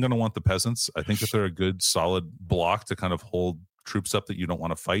think you're even going to want the peasants. I think that they're a good solid block to kind of hold troops up that you don't want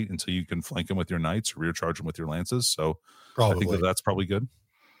to fight until you can flank them with your knights or rear charge them with your lances. So I think that's probably good.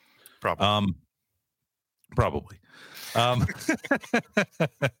 Probably.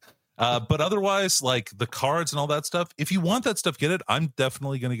 But otherwise, like the cards and all that stuff, if you want that stuff, get it. I'm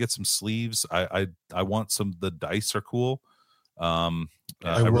definitely going to get some sleeves. I want some. The dice are cool. I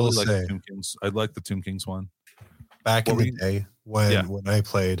really like the Tomb Kings. I like the Tomb Kings one. Back in the day when I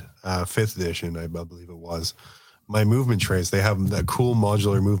played 5th edition, I believe it was, my movement trays, they have that cool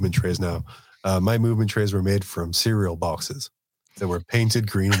modular movement trays now. My movement trays were made from cereal boxes that were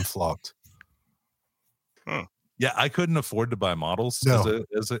painted green and flocked. Yeah, I couldn't afford to buy models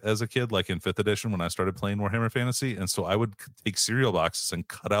as a kid, like in 5th edition when I started playing Warhammer Fantasy. And so I would take cereal boxes and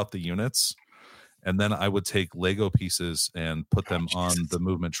cut out the units. And then I would take Lego pieces and put them on the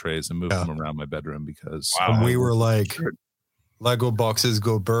movement trays and move them around my bedroom because we were like, Lego boxes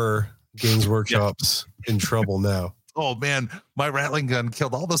go burr. Games Workshop's in trouble now. Oh man, my rattling gun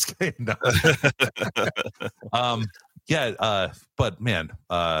killed all those guys. But man,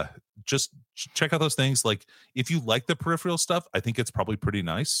 just check out those things. Like if you like the peripheral stuff, I think it's probably pretty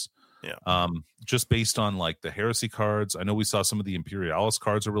nice. Yeah. Just based on like the Heresy cards. I know we saw some of the Imperialis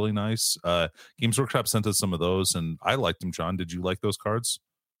cards are really nice. Games Workshop sent us some of those and I liked them. John, did you like those cards?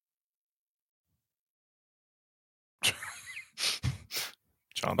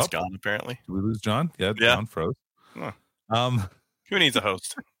 John's gone apparently. Did we lose John? Yeah. John froze. Huh. Who needs a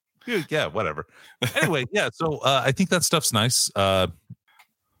host? Yeah, whatever. Anyway, so I think that stuff's nice. Check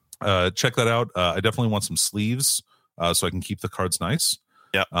that out. I definitely want some sleeves so I can keep the cards nice.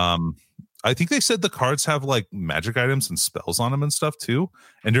 Yeah. I think they said the cards have like magic items and spells on them and stuff too.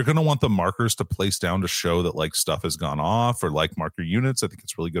 And you're going to want the markers to place down to show that like stuff has gone off or like marker units. I think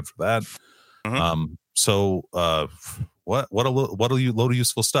it's really good for that. Mm-hmm. What a load of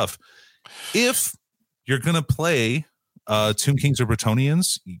useful stuff. If you're going to play Tomb Kings or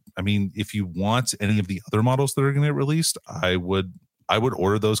Bretonnians, I mean, if you want any of the other models that are going to get released, I would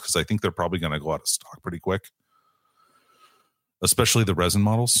order those because I think they're probably going to go out of stock pretty quick. especially the resin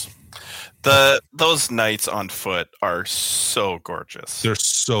models. Those knights on foot are so gorgeous. They're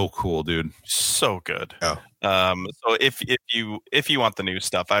so cool, dude. So good. Yeah. So if you want the new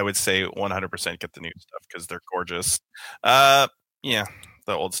stuff, I would say 100% get the new stuff because they're gorgeous. Yeah,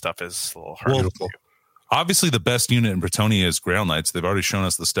 the old stuff is a little hard. Beautiful. Obviously, the best unit in Bretonnia is Grail Knights. They've already shown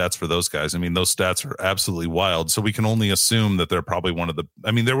us the stats for those guys. I mean, those stats are absolutely wild. So we can only assume that they're probably one of the.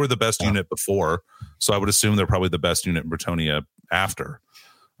 I mean, they were the best unit before, so I would assume they're probably the best unit in Bretonnia after.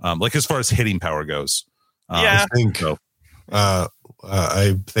 Like as far as hitting power goes. Yeah.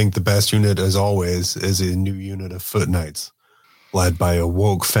 I think the best unit, as always, is a new unit of Foot Knights, led by a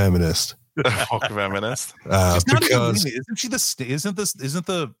woke feminist. Woke feminist. Because isn't she isn't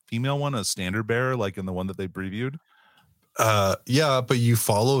the female one a standard bearer like in the one that they previewed? yeah, but you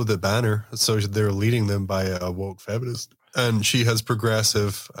follow the banner, so they're leading them by a woke feminist, and she has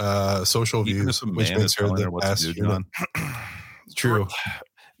progressive social views, which makes her the best unit. True.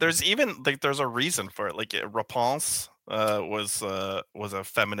 There's even there's a reason for it. Like Rapunzel was a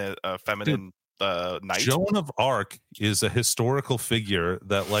feminine knight. Joan of Arc is a historical figure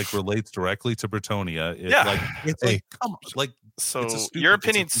that like relates directly to Bretonnia. Come on, so your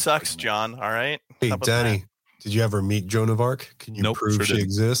opinion sucks, John. All right. Hey, Danny, did you ever meet Joan of Arc? Can you prove she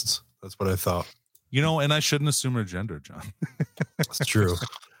exists? That's what I thought. And I shouldn't assume her gender, John. That's true.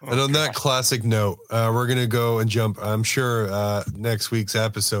 And on that classic note, we're going to go and jump, I'm sure, next week's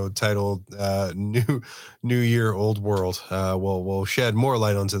episode titled New Year, Old World. We'll shed more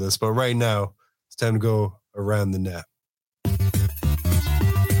light onto this. But right now, it's time to go around the net.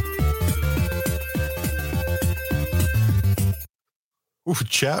 Ooh,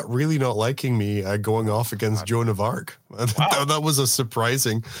 chat really not liking me going off against Joan of Arc. Wow. That was a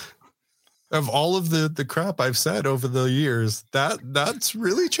surprising... Of all of the crap I've said over the years, that's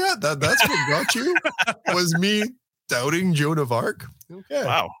really chat. That's what got you was me doubting Joan of Arc. Okay.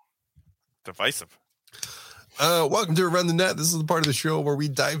 Wow. Divisive. Welcome to Around the Net. This is the part of the show where we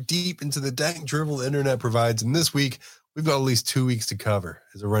dive deep into the dank drivel the internet provides. And this week, we've got at least 2 weeks to cover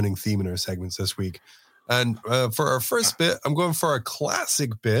as a running theme in our segments this week. And for our first bit, I'm going for a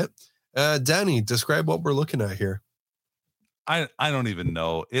classic bit. Danny, describe what we're looking at here. I don't even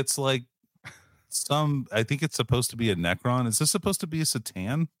know. It's like I think it's supposed to be a Necron. Is this supposed to be a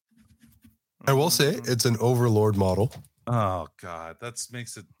Satan? I will say it's an Overlord model. Oh God, that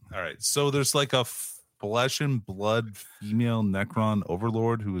makes it all right. So there's like a flesh and blood female Necron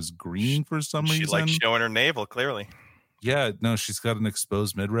Overlord who is green for some reason. She likes showing her navel, clearly. Yeah, no, she's got an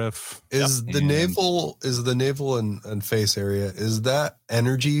exposed midriff. Is the navel and face area, is that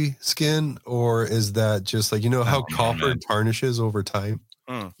energy skin, or is that just like, how copper tarnishes over time?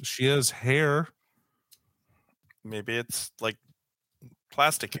 She has hair. Maybe it's like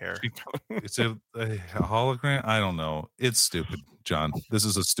plastic hair. It's a hologram. I don't know. It's stupid, John. This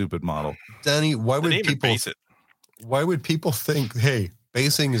is a stupid model. Danny, why would people think, hey,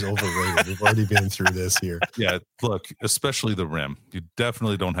 basing is overrated? We've already been through this here. Yeah, look, especially the rim. You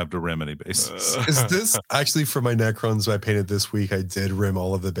definitely don't have to rim any bases. Is this actually for my Necrons I painted this week? I did rim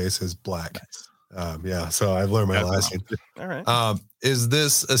all of the bases black. Yeah, so I've learned my lesson. All right. Is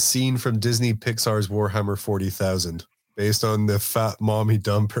this a scene from Disney Pixar's Warhammer 40,000 based on the fat mommy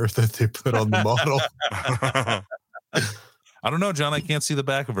dumper that they put on the model? I don't know, John. I can't see the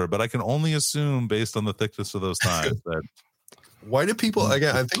back of her, but I can only assume based on the thickness of those thighs that. Why do people,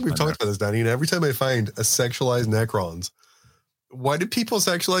 again, I think we've talked about this, Danny, and every time I find a sexualized Necrons, why do people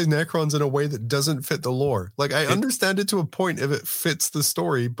sexualize Necrons in a way that doesn't fit the lore? Like, I understand it to a point if it fits the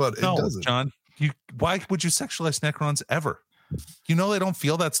story, but it doesn't. John. Why would you sexualize Necrons ever? They don't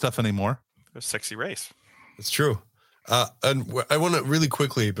feel that stuff anymore. They're a sexy race. It's true. And I want to really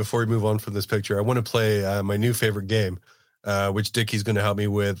quickly, before we move on from this picture, I want to play my new favorite game, which Dickie's going to help me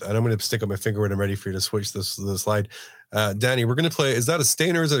with. And I'm going to stick up my finger when I'm ready for you to switch the slide. Danny, we're going to play. Is that a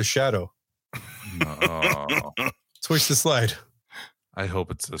stain or is it a shadow? No. Switch the slide. I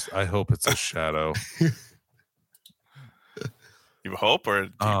hope it's a shadow. You hope, or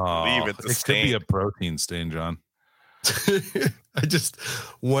do you believe it's a stain? Could be a protein stain, John. I just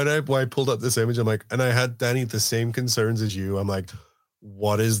when I pulled up this image, I'm like, and I had Danny the same concerns as you. I'm like,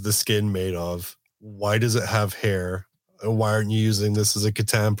 what is the skin made of? Why does it have hair? Why aren't you using this as a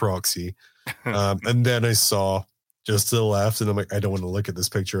Catan proxy? And then I saw just to the left, and I'm like, I don't want to look at this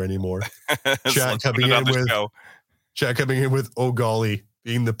picture anymore. Chat coming in with oh golly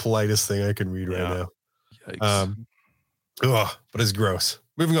being the politest thing I can read right now. Yikes. But it's gross.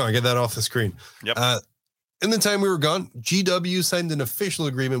 Moving on, get that off the screen. Yep. In the time we were gone, GW signed an official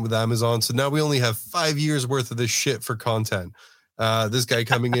agreement with Amazon, so now we only have 5 years worth of this shit for content. This guy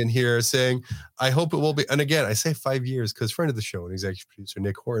coming in here saying, I hope it will be. And again, I say 5 years because friend of the show and executive producer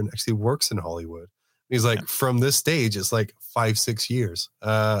Nick Horton actually works in Hollywood. He's like, from this stage, it's like 5-6 years.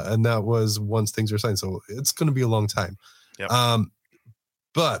 And that was once things were signed. So it's going to be a long time. Yep.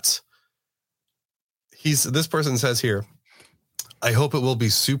 But this person says here, I hope it will be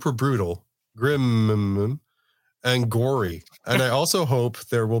super brutal, grim, and gory. And I also hope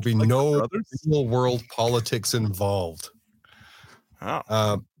there will be no real world politics involved.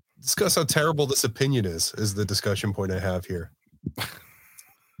 Oh. Discuss how terrible this opinion is the discussion point I have here.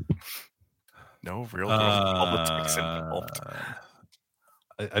 No real world politics involved.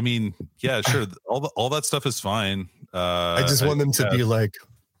 I mean, yeah, sure. All that stuff is fine. I just want them to be like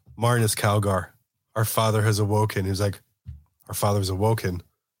Marnus Calgar. Our father has awoken. He's like, our father's awoken,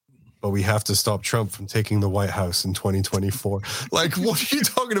 but we have to stop Trump from taking the White House in 2024. Like, what are you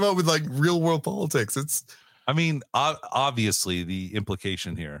talking about with like real world politics? I mean, obviously the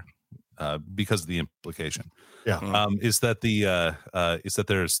implication here, because of the implication, is that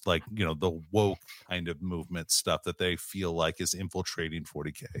there's like, the woke kind of movement stuff that they feel like is infiltrating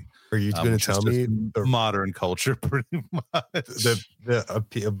 40K. Are you going to tell me the modern culture pretty much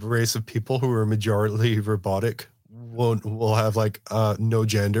a race of people who are majority robotic will have like no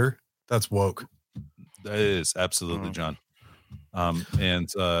gender? That's woke. That is absolutely, John. And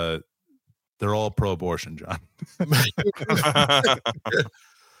they're all pro-abortion, John.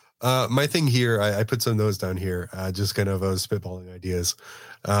 My thing here, I put some of those down here, just kind of spitballing ideas.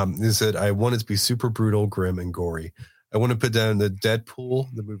 They said, I want it to be super brutal, grim, and gory. I want to put down the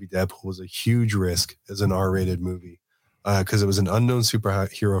movie Deadpool was a huge risk as an R-rated movie because it was an unknown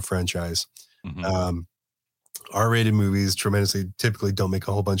superhero franchise. Mm-hmm. R-rated movies typically don't make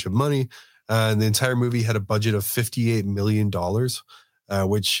a whole bunch of money. And the entire movie had a budget of $58 million,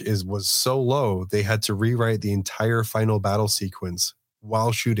 which was so low, they had to rewrite the entire final battle sequence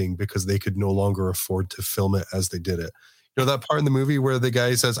while shooting because they could no longer afford to film it as they did it. You know that part in the movie where the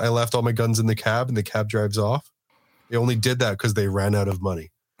guy says, I left all my guns in the cab and the cab drives off? They only did that because they ran out of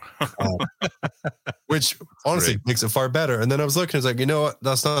money. Which honestly makes it far better. And then I was looking, I was like, you know what?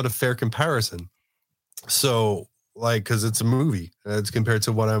 That's not a fair comparison. So, like, because it's a movie, it's compared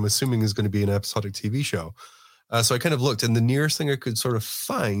to what I'm assuming is going to be an episodic TV show. So I kind of looked, and the nearest thing I could sort of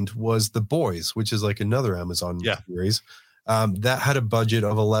find was The Boys, which is like another Amazon series. That had a budget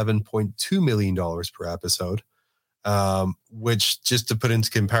of $11.2 million per episode, which, just to put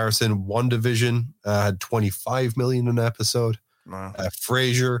into comparison, WandaVision had $25 million an episode. Wow.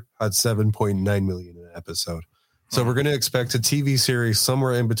 Frasier had $7.9 million an episode. So we're going to expect a TV series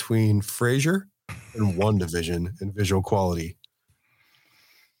somewhere in between Frasier and WandaVision in visual quality.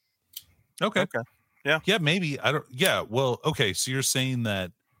 Okay. Yeah, maybe. Well, okay. So you're saying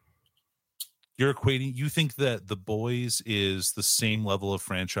that you think that The Boys is the same level of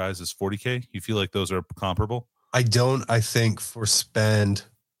franchise as 40K? You feel like those are comparable? I don't. I think for spend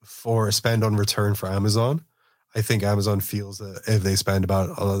on return for Amazon, I think Amazon feels that if they spend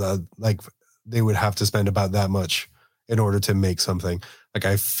they would have to spend about that much in order to make something. Like,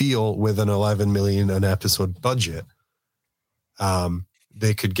 I feel with an $11 million an episode budget,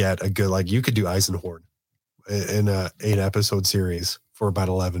 they could get a good, like, you could do Eisenhorn in a 8-episode series for about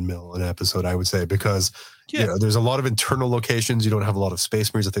 $11 million an episode, I would say, because there's a lot of internal locations. You don't have a lot of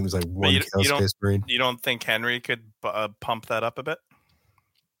Space Marines. I think there's like one Space Marine. You don't think Henry could pump that up a bit?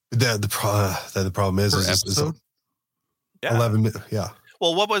 The problem is episode? 11. Yeah.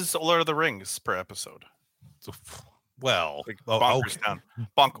 Well, what was Lord of the Rings per episode? Well, bonkers down.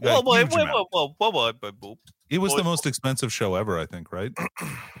 It was the most expensive show ever, I think, right?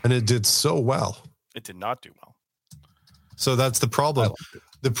 And it did so well. It did not do well. So that's the problem.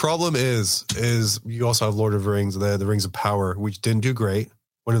 The problem is you also have Lord of the Rings, the Rings of Power, which didn't do great.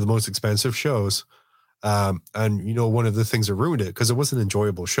 One of the most expensive shows. And one of the things that ruined it, because it was an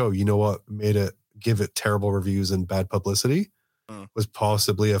enjoyable show. You know what made it give it terrible reviews and bad publicity? Was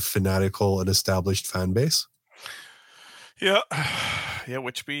possibly a fanatical and established fan base. Yeah,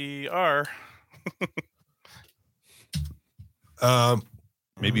 which we are.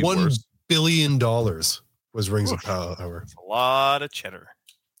 Maybe $1 billion was Rings of Power. That's a lot of cheddar.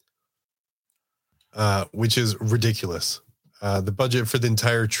 Which is ridiculous. The budget for the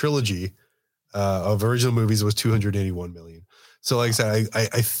entire trilogy of original movies was $281 million. So, like I said,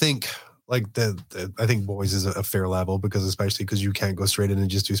 I think like I think Boys is a fair level, because especially because you can't go straight in and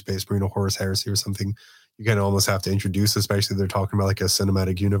just do Space Marine or Horus Heresy or something. You kind of almost have to introduce, especially they're talking about like a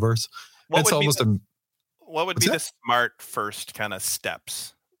cinematic universe. What would be the smart first kind of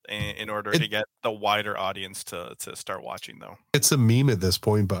steps in order to get the wider audience to start watching, though? It's a meme at this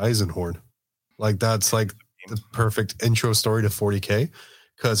point, but Eisenhorn. Like, that's like the perfect intro story to 40K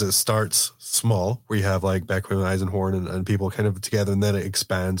because it starts small, where you have like Beckman and Eisenhorn and people kind of together, and then it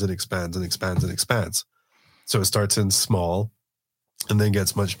expands and expands and expands and expands. So it starts in small and then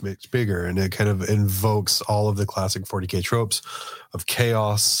gets much bigger, and it kind of invokes all of the classic 40K tropes of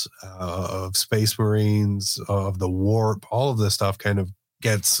chaos, of Space Marines, of the warp. All of this stuff kind of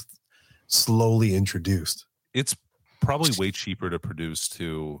gets slowly introduced. It's probably way cheaper to produce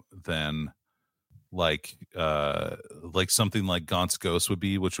too than like something like Gaunt's Ghost would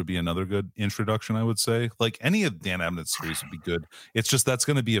be, which would be another good introduction, I would say. Like any of Dan Abnett's series would be good. It's just that's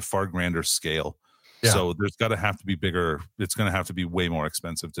going to be a far grander scale. Yeah. So there's got to have to be bigger. It's going to have to be way more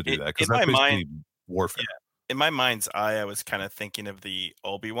expensive to do that, because that's basically warfare. Yeah. In my mind's eye, I was kind of thinking of the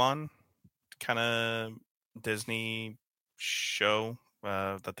Obi-Wan kind of Disney show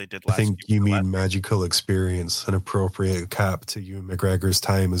that they did last year. I think you mean Magical Experience, an appropriate cap to Ewan McGregor's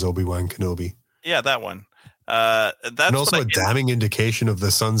time as Obi-Wan Kenobi. Yeah, that one. That's and also a damning indication of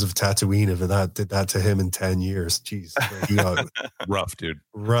the Sons of Tatooine if that did that to him in 10 years. Jeez. Rough, dude.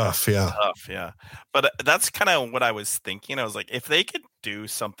 Rough, yeah. Tough, yeah. But that's kind of what I was thinking. I was like, if they could do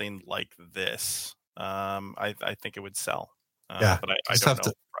something like this, I think it would sell. Yeah. But I don't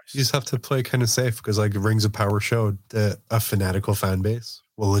know. You just have to play kind of safe, because like Rings of Power showed that a fanatical fan base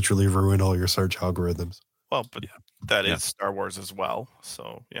will literally ruin all your search algorithms. Well, but that is Star Wars as well.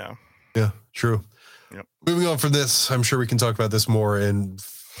 So, yeah. Yeah, true. Yep. Moving on from this, I'm sure we can talk about this more in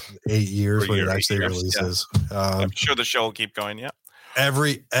 8 years when it actually releases. Yeah. I'm sure the show will keep going. Yeah.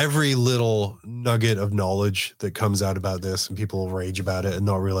 Every little nugget of knowledge that comes out about this, and people will rage about it and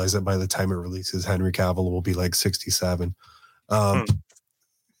not realize that by the time it releases, Henry Cavill will be like 67.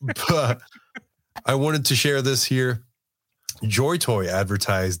 But I wanted to share this here. Joy Toy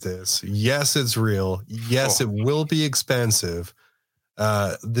advertised this. Yes, it's real. Yes, it will be expensive.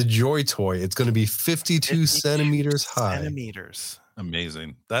 The Joy Toy, it's going to be 52 centimeters high. Centimeters.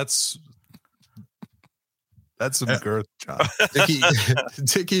 Amazing. That's some girth, John. Dickie,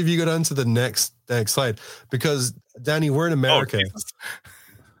 if you go down to the next slide, because Danny, we're in America.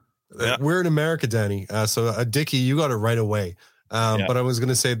 We're in America, Danny. So Dickie, you got it right away. But I was going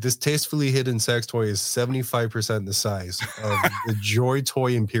to say this tastefully hidden sex toy is 75% the size of the Joy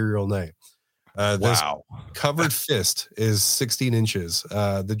Toy Imperial Knight. This covered fist is 16 inches.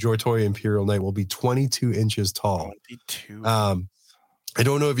 The Joy Toy Imperial Knight will be 22 inches tall. 22. I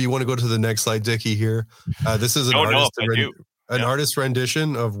don't know if you want to go to the next slide, Dickie, here. This is an artist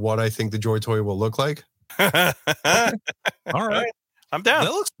rendition of what I think the Joy Toy will look like. All right. I'm down.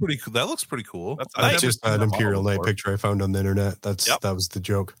 That looks pretty cool. That looks pretty cool. That's just an Imperial Knight picture I found on the internet. That was the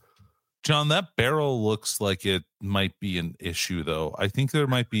joke. John, that barrel looks like it might be an issue, though. I think there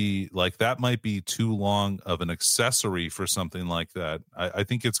might be that might be too long of an accessory for something like that. I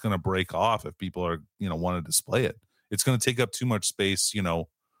think it's going to break off if people are, want to display it. It's going to take up too much space,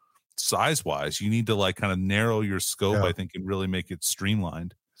 size wise. You need to kind of narrow your scope, I think, and really make it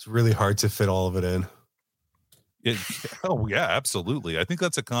streamlined. It's really hard to fit all of it in. Oh yeah, absolutely. I think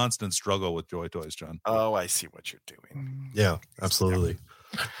that's a constant struggle with Joy Toys, John. Oh, I see what you're doing. Yeah, absolutely.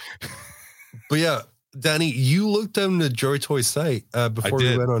 But yeah, Danny, you looked on the Joy Toy site before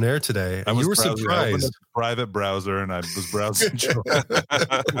we went on air today. You were surprised. I opened a private browser and I was browsing Joy.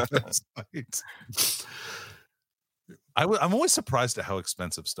 I'm always surprised at how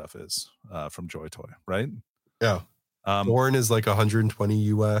expensive stuff is from Joy Toy, right? Yeah. Born is like 120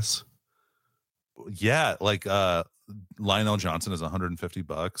 US. Yeah, Lionel Johnson is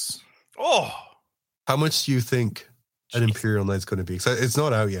 $150. Oh, how much do you think an Imperial Knight's going to be? So it's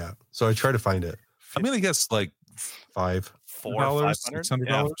not out yet, so I try to find it. I'm gonna guess $500,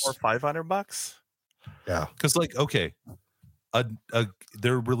 $600, or $500. Yeah, because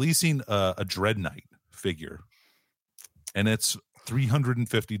they're releasing a Dread Knight figure, and it's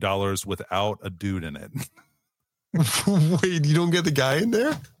 $350 without a dude in it. Wait, you don't get the guy in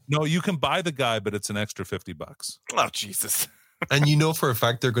there? No, you can buy the guy, but it's an extra $50. Oh, Jesus. And for a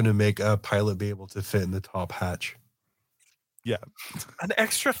fact they're going to make a pilot be able to fit in the top hatch. Yeah. An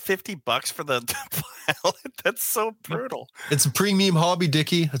extra $50 for the pilot? That's so brutal. It's a premium hobby,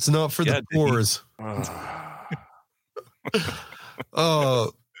 Dickie. It's not for the poors.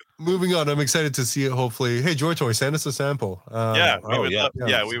 Moving on, I'm excited to see it, hopefully. Hey, Joy Toy, send us a sample. We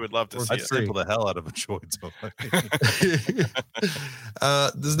would love to see it. Sample the hell out of a Joy Toy.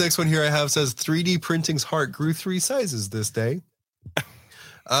 This next one here I have says 3D printing's heart grew 3 sizes this day.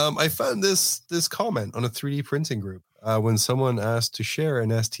 I found this comment on a 3D printing group when someone asked to share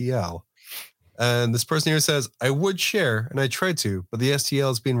an STL. And this person here says, I would share, and I tried to, but the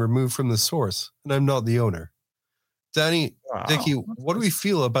STL is being removed from the source, and I'm not the owner. Danny, Wow. Dickie, what do we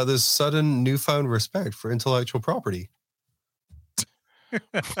feel about this sudden newfound respect for intellectual property?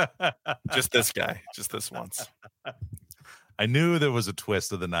 Just this guy. Just this once. I knew there was a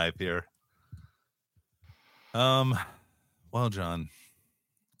twist of the knife here. Well, John,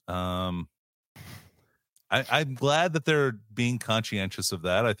 I'm glad that they're being conscientious of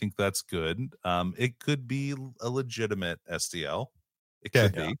that. I think that's good. It could be a legitimate STL. It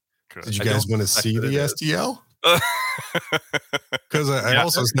could be. Good. Did you guys want to see the STL? Because I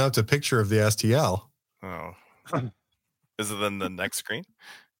also snapped a picture of the STL. Oh. Is it on the next screen?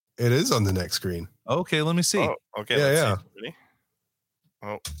 It is on the next screen. Okay, let me see. Oh, okay. Yeah. See. Ready?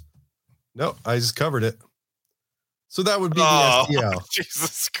 Oh. No, I just covered it. So that would be the STL.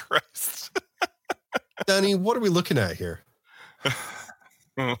 Jesus Christ. Danny, what are we looking at here? This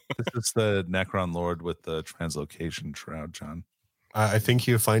is the Necron Lord with the translocation shroud, John. I think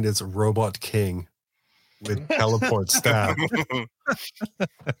you find it's Robot King with teleport staff.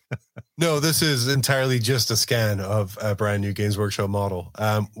 No, this is entirely just a scan of a brand new Games Workshop model.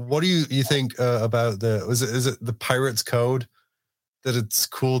 What do you think about is it the Pirate's Code, that it's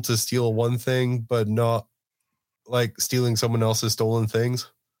cool to steal one thing but not like stealing someone else's stolen things?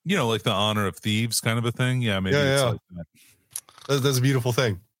 You know, like the honor of thieves kind of a thing. Yeah, maybe it's like that. That's a beautiful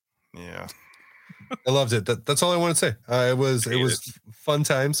thing. Yeah. I loved it. That's all I want to say. It was fun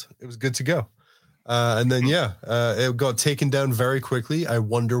times. It was good to go. And then it got taken down very quickly. I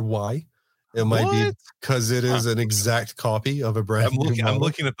wonder why. It might be because it is an exact copy of a brand new model. I'm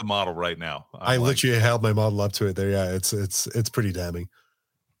looking at the model right now. I literally held my model up to it there. Yeah, it's pretty damning.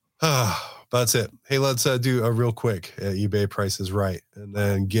 That's it. Hey, let's do a real quick eBay Price is Right and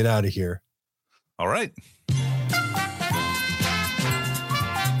then get out of here. All right.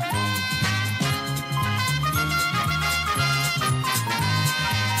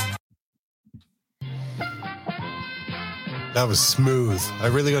 That was smooth. I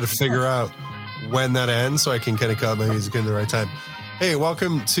really got to figure out when that ends so I can kind of cut my music in the right time. Hey,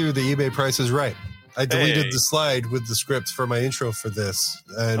 welcome to the eBay Price is Right. I deleted the slide with the script for my intro for this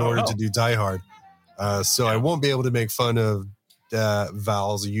in order to do Die Hard. So I won't be able to make fun of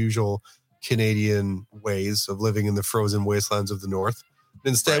Val's usual Canadian ways of living in the frozen wastelands of the North.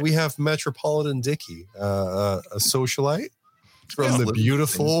 Instead, we have Metropolitan Dickie, a socialite from the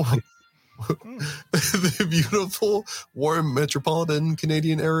beautiful... the beautiful, warm metropolitan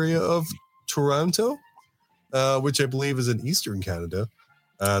Canadian area of Toronto, which I believe is in Eastern Canada.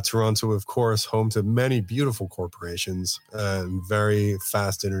 Toronto, of course, home to many beautiful corporations and very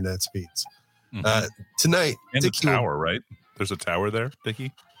fast internet speeds. Tonight, and the tower, right? There's a tower there,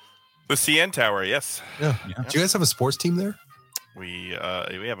 Dickie. The CN Tower, yes. Yeah. Do you guys have a sports team there? We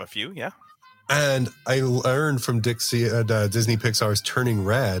have a few, yeah. And I learned from Disney Pixar's Turning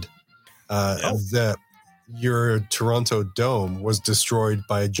Red that your Toronto Dome was destroyed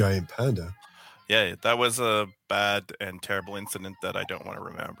by a giant panda. Yeah, that was a bad and terrible incident that I don't want to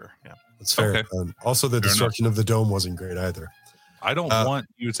remember. Yeah, that's fair. Okay. Also, the destruction of the dome wasn't great either. I don't want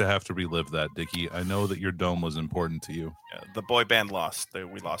you to have to relive that, Dickie. I know that your dome was important to you. Yeah, the boy band lost.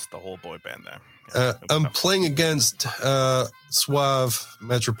 We lost the whole boy band there. Yeah, I'm playing against Suave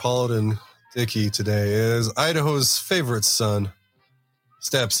Metropolitan Dickie today. Is Idaho's favorite son,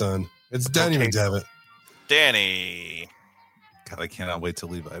 stepson. It's Danny McDevitt. Danny. God, I cannot wait to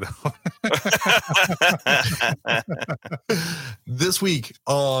leave Idaho. This week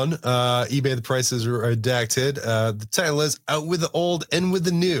on eBay, the prices are redacted. The title is Out with the Old, In with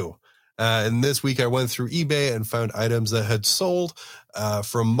the New. And this week I went through eBay and found items that had sold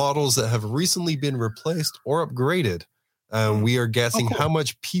from models that have recently been replaced or upgraded. We are guessing how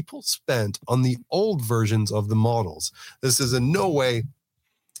much people spent on the old versions of the models. This is in no way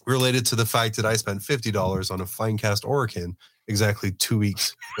related to the fact that I spent $50 on a Finecast Oracle exactly 2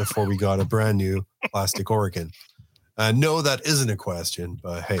 weeks before we got a brand new plastic Oracle. No, that isn't a question,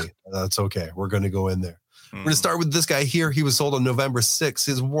 but hey, that's okay. We're going to go in there. We're going to start with this guy here. He was sold on November 6th.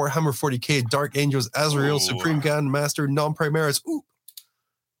 His Warhammer 40K Dark Angels Azrael Supreme Grandmaster Non-Primaris. Ooh.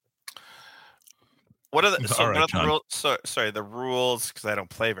 What are the rules? Sorry, the rules, because I don't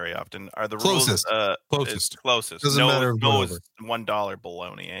play very often. Are the closest. rules closest? Doesn't matter. No, $1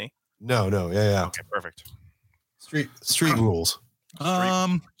 baloney, eh? No. Yeah. Okay, perfect. Street rules.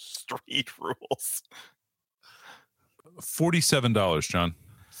 Street rules. $47, John.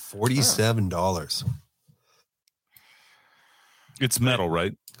 $47. It's metal,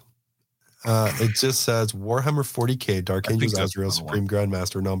 right? It just says Warhammer 40K Dark Angels Azrael Supreme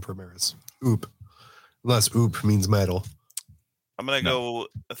Grandmaster Non-Primaris. Oop. Unless oop means metal. I'm going to go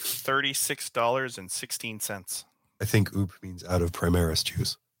 $36.16. I think oop means out of Primaris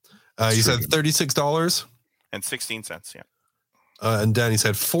juice. You said $36? and 16 cents. Yeah. And Danny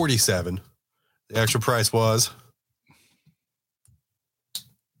said 47. The actual price was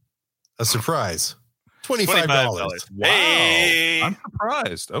a surprise. $25. Wow. Hey! I'm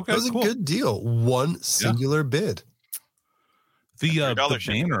surprised. Okay, That was cool. a good deal. One singular bid. The $3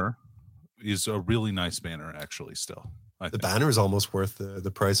 shipping. banner is a really nice banner, actually, still. I The think. banner is almost worth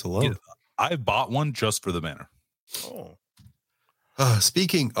the price alone. Yeah. I bought one just for the banner. Oh.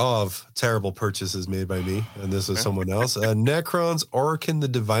 Speaking of terrible purchases made by me, and this is someone else, Necron's Orokin the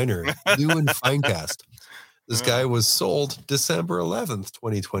Diviner, new in Finecast. This guy was sold December 11th,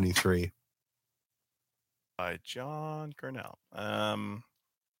 2023. By John Gurnell.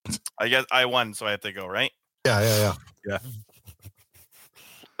 I guess I won, so I have to go, right? Yeah.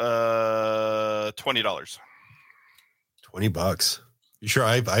 $20. $20. You sure?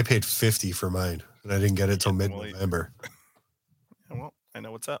 I paid $50 for mine, and I didn't get it till mid-November. Well, I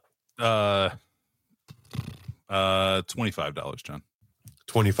know what's up. $25, John.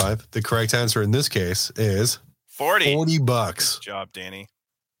 25. The correct answer in this case is 40. $40. Good job, Danny.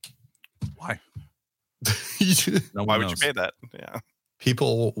 Why? No Why one would knows. you pay that? Yeah.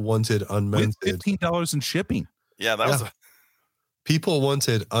 People wanted With unmounted. $15 in shipping. Yeah, that was People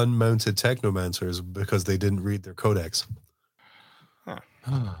wanted unmounted technomancers because they didn't read their codex.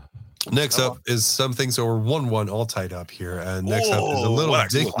 Next Oh. up is some things that were 1-1 all tied up here. And next up is a Whoa, little what a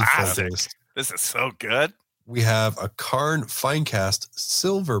Dicky classic. focused. this is so good. We have a Karn Finecast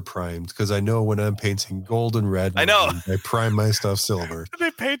silver primed because I know when I'm painting gold and red, I know. I prime my stuff silver.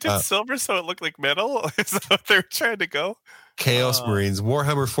 They painted silver so it looked like metal. Is that what they're trying to go? Chaos Marines,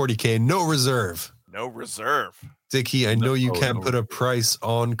 Warhammer 40K, no reserve. No reserve. Dickie, I know you No, can't no. put a price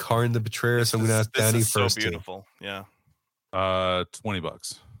on Karn the Betrayer, so I'm going to ask Danny is first. so beautiful. Yeah.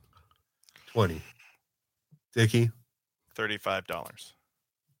 $20. 20. Dickie, $35.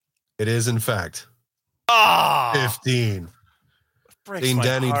 it is in fact Ah, 15. breaks Being my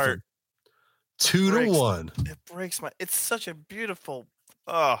Danny heart. 2-1. It breaks my. It's such a beautiful.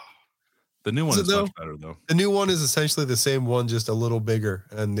 Oh, The new one Is is it though? much better, though. The new one is essentially the same one, just a little bigger,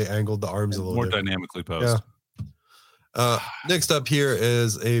 and they angled the arms a little More bit. dynamically posed. Next up here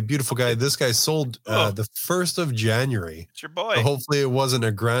is a beautiful guy. This guy sold the 1st of January. it's your boy. So hopefully it wasn't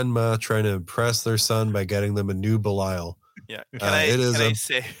a grandma trying to impress their son by getting them a new Belial. Yeah. it is Can I a-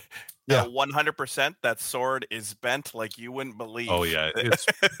 say? Yeah. 100%. That sword is bent like you wouldn't believe. Oh, yeah. It's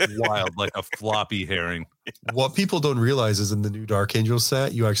wild, like a floppy herring. What people don't realize is in the new Dark Angel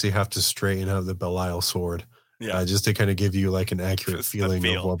set, you actually have to straighten out the Belial sword. Yeah. Just to kind of give you like an accurate Just the feeling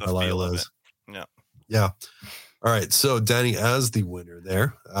feel- of what the Belial feel of is. it. Yeah. All right. So Danny, as the winner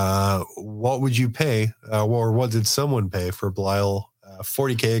there, what would you pay or what did someone pay for Belial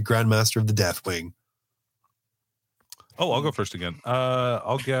 40K Grandmaster of the Deathwing? Oh, I'll go first again.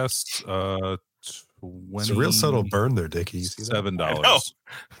 I'll guess 20. It's a real subtle burn there, Dickie. You see that? $7.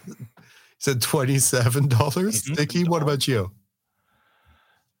 You said $27. Dickie, what about you?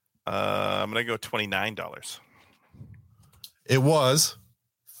 I'm gonna go $29. It was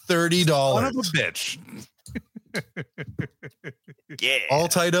 $30. Son of a bitch. Yeah. All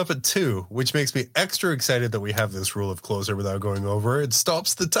tied up at 2, which makes me extra excited that we have this rule of closer without going over. It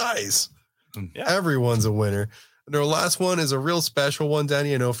stops the ties. Yeah. Everyone's a winner. And our last one is a real special one,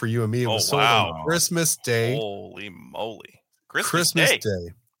 Danny. I know for you and me, it was sold on Christmas Day. Holy moly. Christmas Day. Day.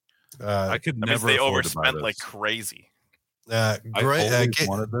 I could That means never they afford to buy overspent this. like crazy. I Great. always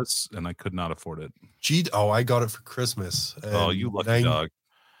wanted this, and I could not afford it. I got it for Christmas. Oh, you lucky dog.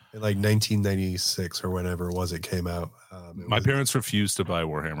 In like 1996 or whenever it was, it came out. My parents refused to buy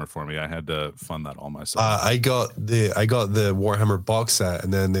Warhammer for me. I had to fund that all myself. I got the Warhammer box set,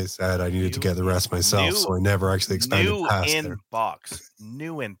 and then they said I needed to get the rest myself, so I never actually expanded past there.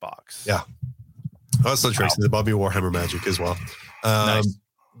 New in box. Yeah. Also, Tracy, the Bobby Warhammer Magic as well. Nice.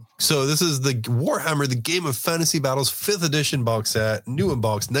 So this is the Warhammer, the Game of Fantasy Battles 5th edition box set, new in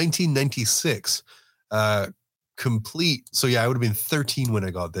box, 1996. Complete. So yeah, I would have been 13 when I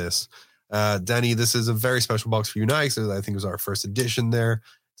got this. Danny, this is a very special box for you now, because I think it was our first edition there.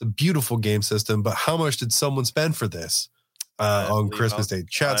 It's a beautiful game system, but how much did someone spend for this on Christmas Day?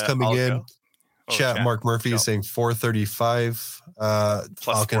 Chat's coming in. Chat, Mark Murphy is saying $435. Plus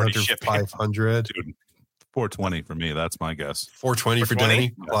Falcon 40 Hunter shipping. 500. Dude, $420 for me. That's my guess. $420 for 420?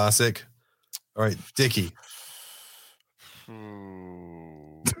 Danny. Classic. All right, Dickie.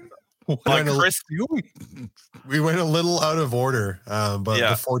 We went a little out of order, but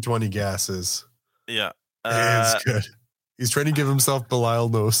Yeah. the 420 gas is Yeah. it's good. He's trying to give himself Belial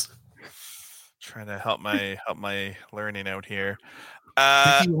nose. Trying to help my learning out here.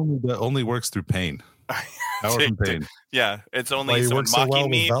 Dickie only works through pain. Power from pain. Yeah, it's Why only he someone works so well mocking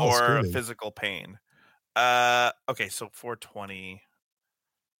with me Val or screaming. physical pain. Okay, so 420.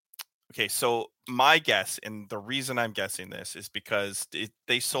 Okay, so my guess, and the reason I'm guessing this is because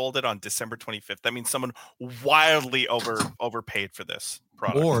they sold it on December 25th. That means someone wildly overpaid for this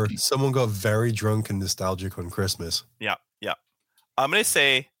product. Or someone got very drunk and nostalgic on Christmas. Yeah. I'm gonna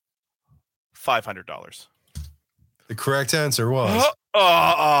say $500. The correct answer was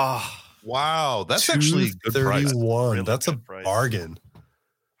Wow, that's actually good price. Really that's a price. Bargain.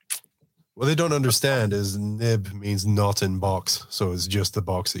 What they don't understand is nib means not in box, so it's just the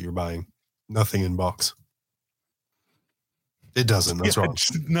box that you're buying. Nothing in box. It doesn't. That's wrong.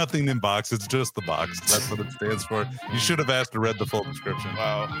 Nothing in box. It's just the box. That's what it stands for. You should have asked to read the full description.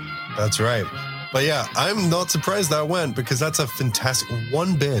 Wow. That's right. But yeah, I'm not surprised that went because that's a fantastic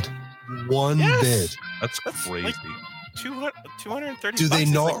one bid. One bid. That's crazy. Like 230. Do they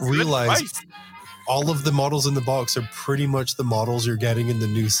not realize all of the models in the box are pretty much the models you're getting in the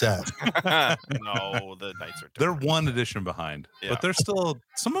new set? No, the knights are different. They're one edition behind, but they're still,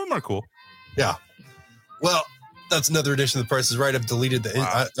 some of them are cool. Yeah. Well, that's another edition of The Price is Right. I've deleted the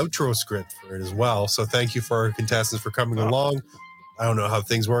outro script for it as well. So thank you for our contestants for coming along. I don't know how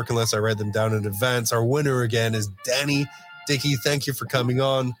things work unless I write them down in advance. Our winner again is Danny. Dickie, thank you for coming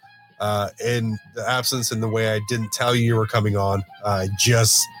on. In the absence and the way I didn't tell you were coming on, I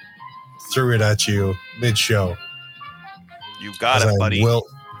just threw it at you mid-show. You got it, buddy.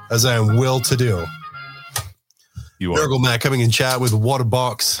 As I am will to do. You are. Miracle Matt coming in chat with What a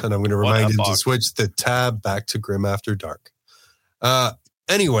Box, and I'm going to remind him to switch the tab back to Grim After Dark.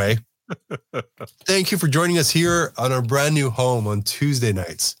 Anyway, thank you for joining us here on our brand new home on Tuesday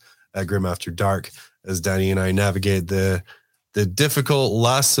nights at Grim After Dark, as Danny and I navigate the difficult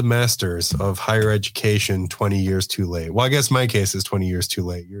last semesters of higher education 20 years too late. Well, I guess my case is 20 years too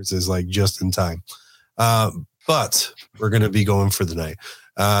late. Yours is like just in time. But we're going to be going for the night.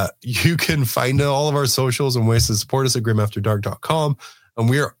 You can find all of our socials and ways to support us at grimafterdark.com. And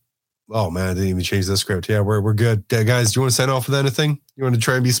we're, oh man, I didn't even change the script. Yeah, we're good. Guys, do you want to sign off with anything? You want to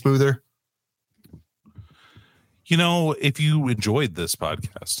try and be smoother? You know, if you enjoyed this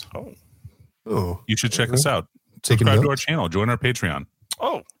podcast, you should check us out. Subscribe to our channel. Join our Patreon.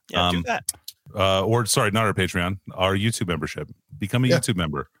 Oh, yeah, do that. Or sorry, not our Patreon, our YouTube membership. Become a YouTube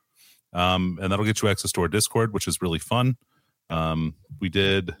member. And that'll get you access to our Discord, which is really fun. We're in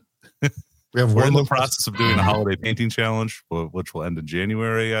the process of doing a holiday painting challenge, which will end in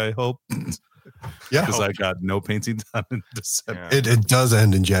January, I hope. Yeah, because I got no painting done in December. It does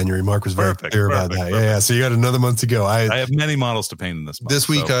end in January. Mark was very clear about that. Perfect. Yeah. So you got another month to go. I have many models to paint in this month. This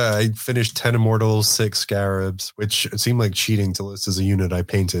week, I finished 10 Immortals, 6 Scarabs, which it seemed like cheating to list as a unit I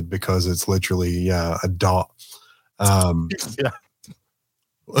painted because it's literally a dot.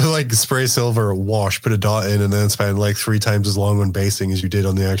 Like spray silver, wash, put a dot in, and then spend like 3 times as long on basing as you did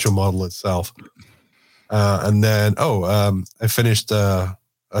on the actual model itself. And then, I finished a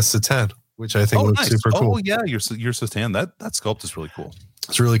Satan, which I think looks super cool. Oh yeah, your Satan. That sculpt is really cool.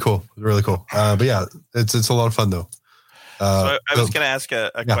 It's really cool. But yeah, it's a lot of fun though. So I was going to ask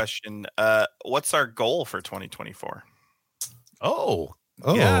a question. What's our goal for 2024?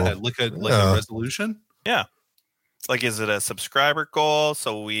 Yeah, like a resolution. Yeah. Like, is it a subscriber goal?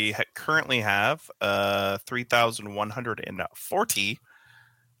 So we currently have 3,140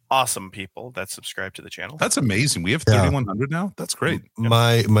 awesome people that subscribe to the channel. That's amazing. We have 3,100 now. That's great.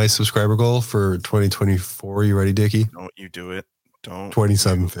 My subscriber goal for 2024. You ready, Dickie? Don't you do it. Don't.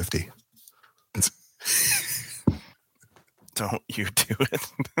 2,750. Don't you do it.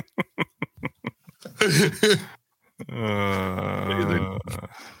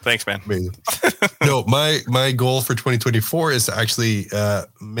 Thanks, man. Amazing. No, my goal for 2024 is to actually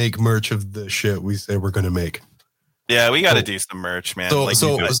make merch of the shit we say we're going to make. Yeah, we got to do some merch, man.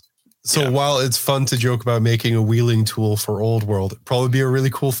 So while it's fun to joke about making a wheeling tool for Old World, it'd probably be a really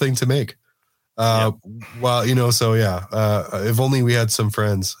cool thing to make. If only we had some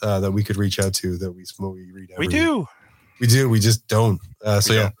friends that we could reach out to that we read. We do. We just don't.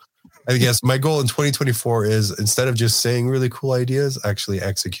 I guess my goal in 2024 is, instead of just saying really cool ideas, actually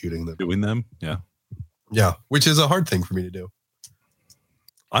executing them. Doing them. Yeah. Yeah. Which is a hard thing for me to do.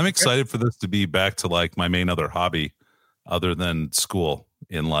 I'm excited for this to be back to like my main other hobby other than school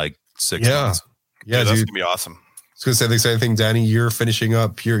in like 6 months. Yeah, that's going to be awesome. I was going to say the same thing, Danny. You're finishing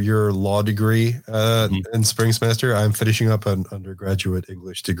up your law degree in spring semester. I'm finishing up an undergraduate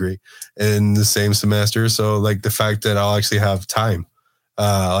English degree in the same semester. So like the fact that I'll actually have time,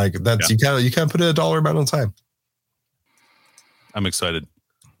 you can't put a dollar amount on time. I'm excited.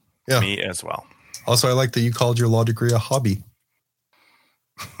 Yeah, me as well. Also, I like that you called your law degree a hobby.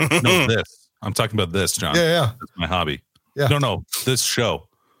 No, I'm talking about this, John. Yeah. That's my hobby. Yeah. No, this show.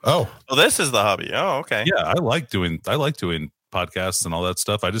 Oh, this is the hobby. Oh, okay. Yeah, I like doing podcasts and all that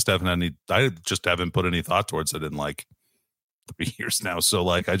stuff. I just haven't put any thought towards it in like 3 years now. So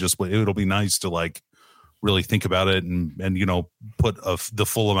like, it'll be nice to like really think about it and put the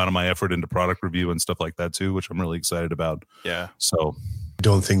full amount of my effort into product review and stuff like that too, which I'm really excited about. Yeah. So I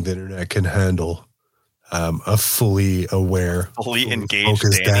don't think the internet can handle a fully aware, fully engaged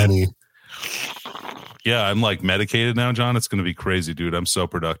Danny. Yeah, I'm like medicated now, John. It's going to be crazy, dude. I'm so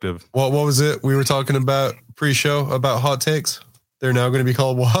productive. What was it we were talking about pre-show about hot takes? They're now going to be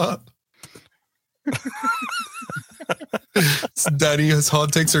called what? Danny's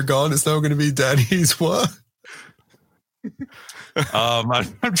hot takes are gone. It's now going to be Danny's what?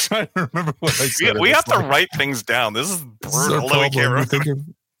 I'm trying to remember what I said. We have to write things down. This is brutal. We think of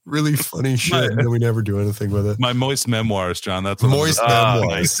really funny shit, and then we never do anything with it. My moist memoirs, John. That's what moist memoirs.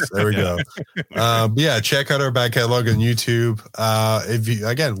 Nice. There we go. Yeah, check out our back catalog on YouTube. If you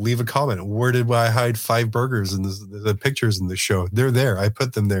leave a comment. Where did I hide 5 burgers and the pictures in the show? They're there. I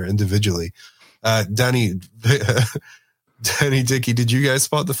put them there individually. Danny Dickey, did you guys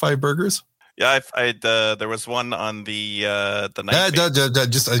spot the 5 burgers? Yeah, there was one on the night.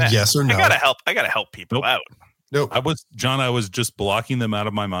 Just a yes or no. I gotta help people out. Nope. I was just blocking them out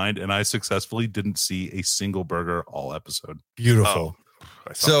of my mind, and I successfully didn't see a single burger all episode. Beautiful.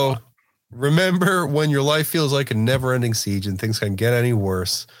 So remember when your life feels like a never-ending siege and things can't get any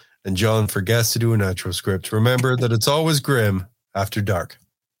worse, and John forgets to do an outro script, remember that it's always grim after dark.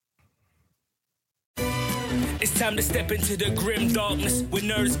 It's time to step into the grim darkness where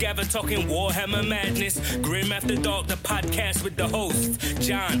nerds gather talking Warhammer madness. Grim After Dark, the podcast with the hosts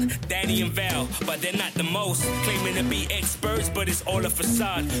John, Danny, and Val, but they're not the most. Claiming to be experts, but it's all a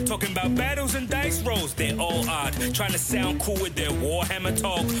facade. Talking about battles and dice rolls, they're all odd. Trying to sound cool with their Warhammer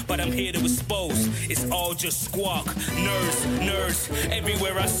talk, but I'm here to expose. It's all just squawk. Nerds,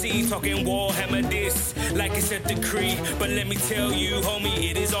 everywhere I see talking Warhammer this, like it's a decree. But let me tell you, homie,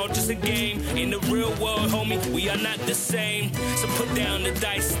 it is all just a game. In the real world, homie, we are not the same. So put down the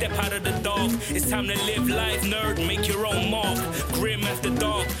dice, step out of the dark. It's time to live life, nerd, make your own mark. Grim After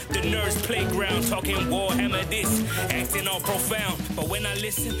Dark, the nerds playground. Talking Warhammer this, acting all profound. But when I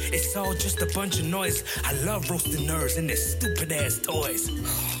listen, it's all just a bunch of noise. I love roasting nerds and their stupid ass toys.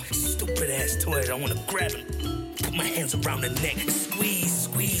 Stupid ass toys, I wanna grab them, put my hands around the neck and squeeze,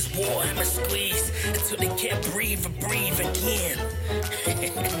 Warhammer squeeze, until they can't breathe again.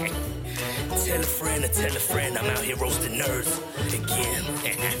 Tell a friend, I'm out here roasting nerds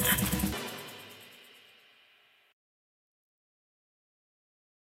again.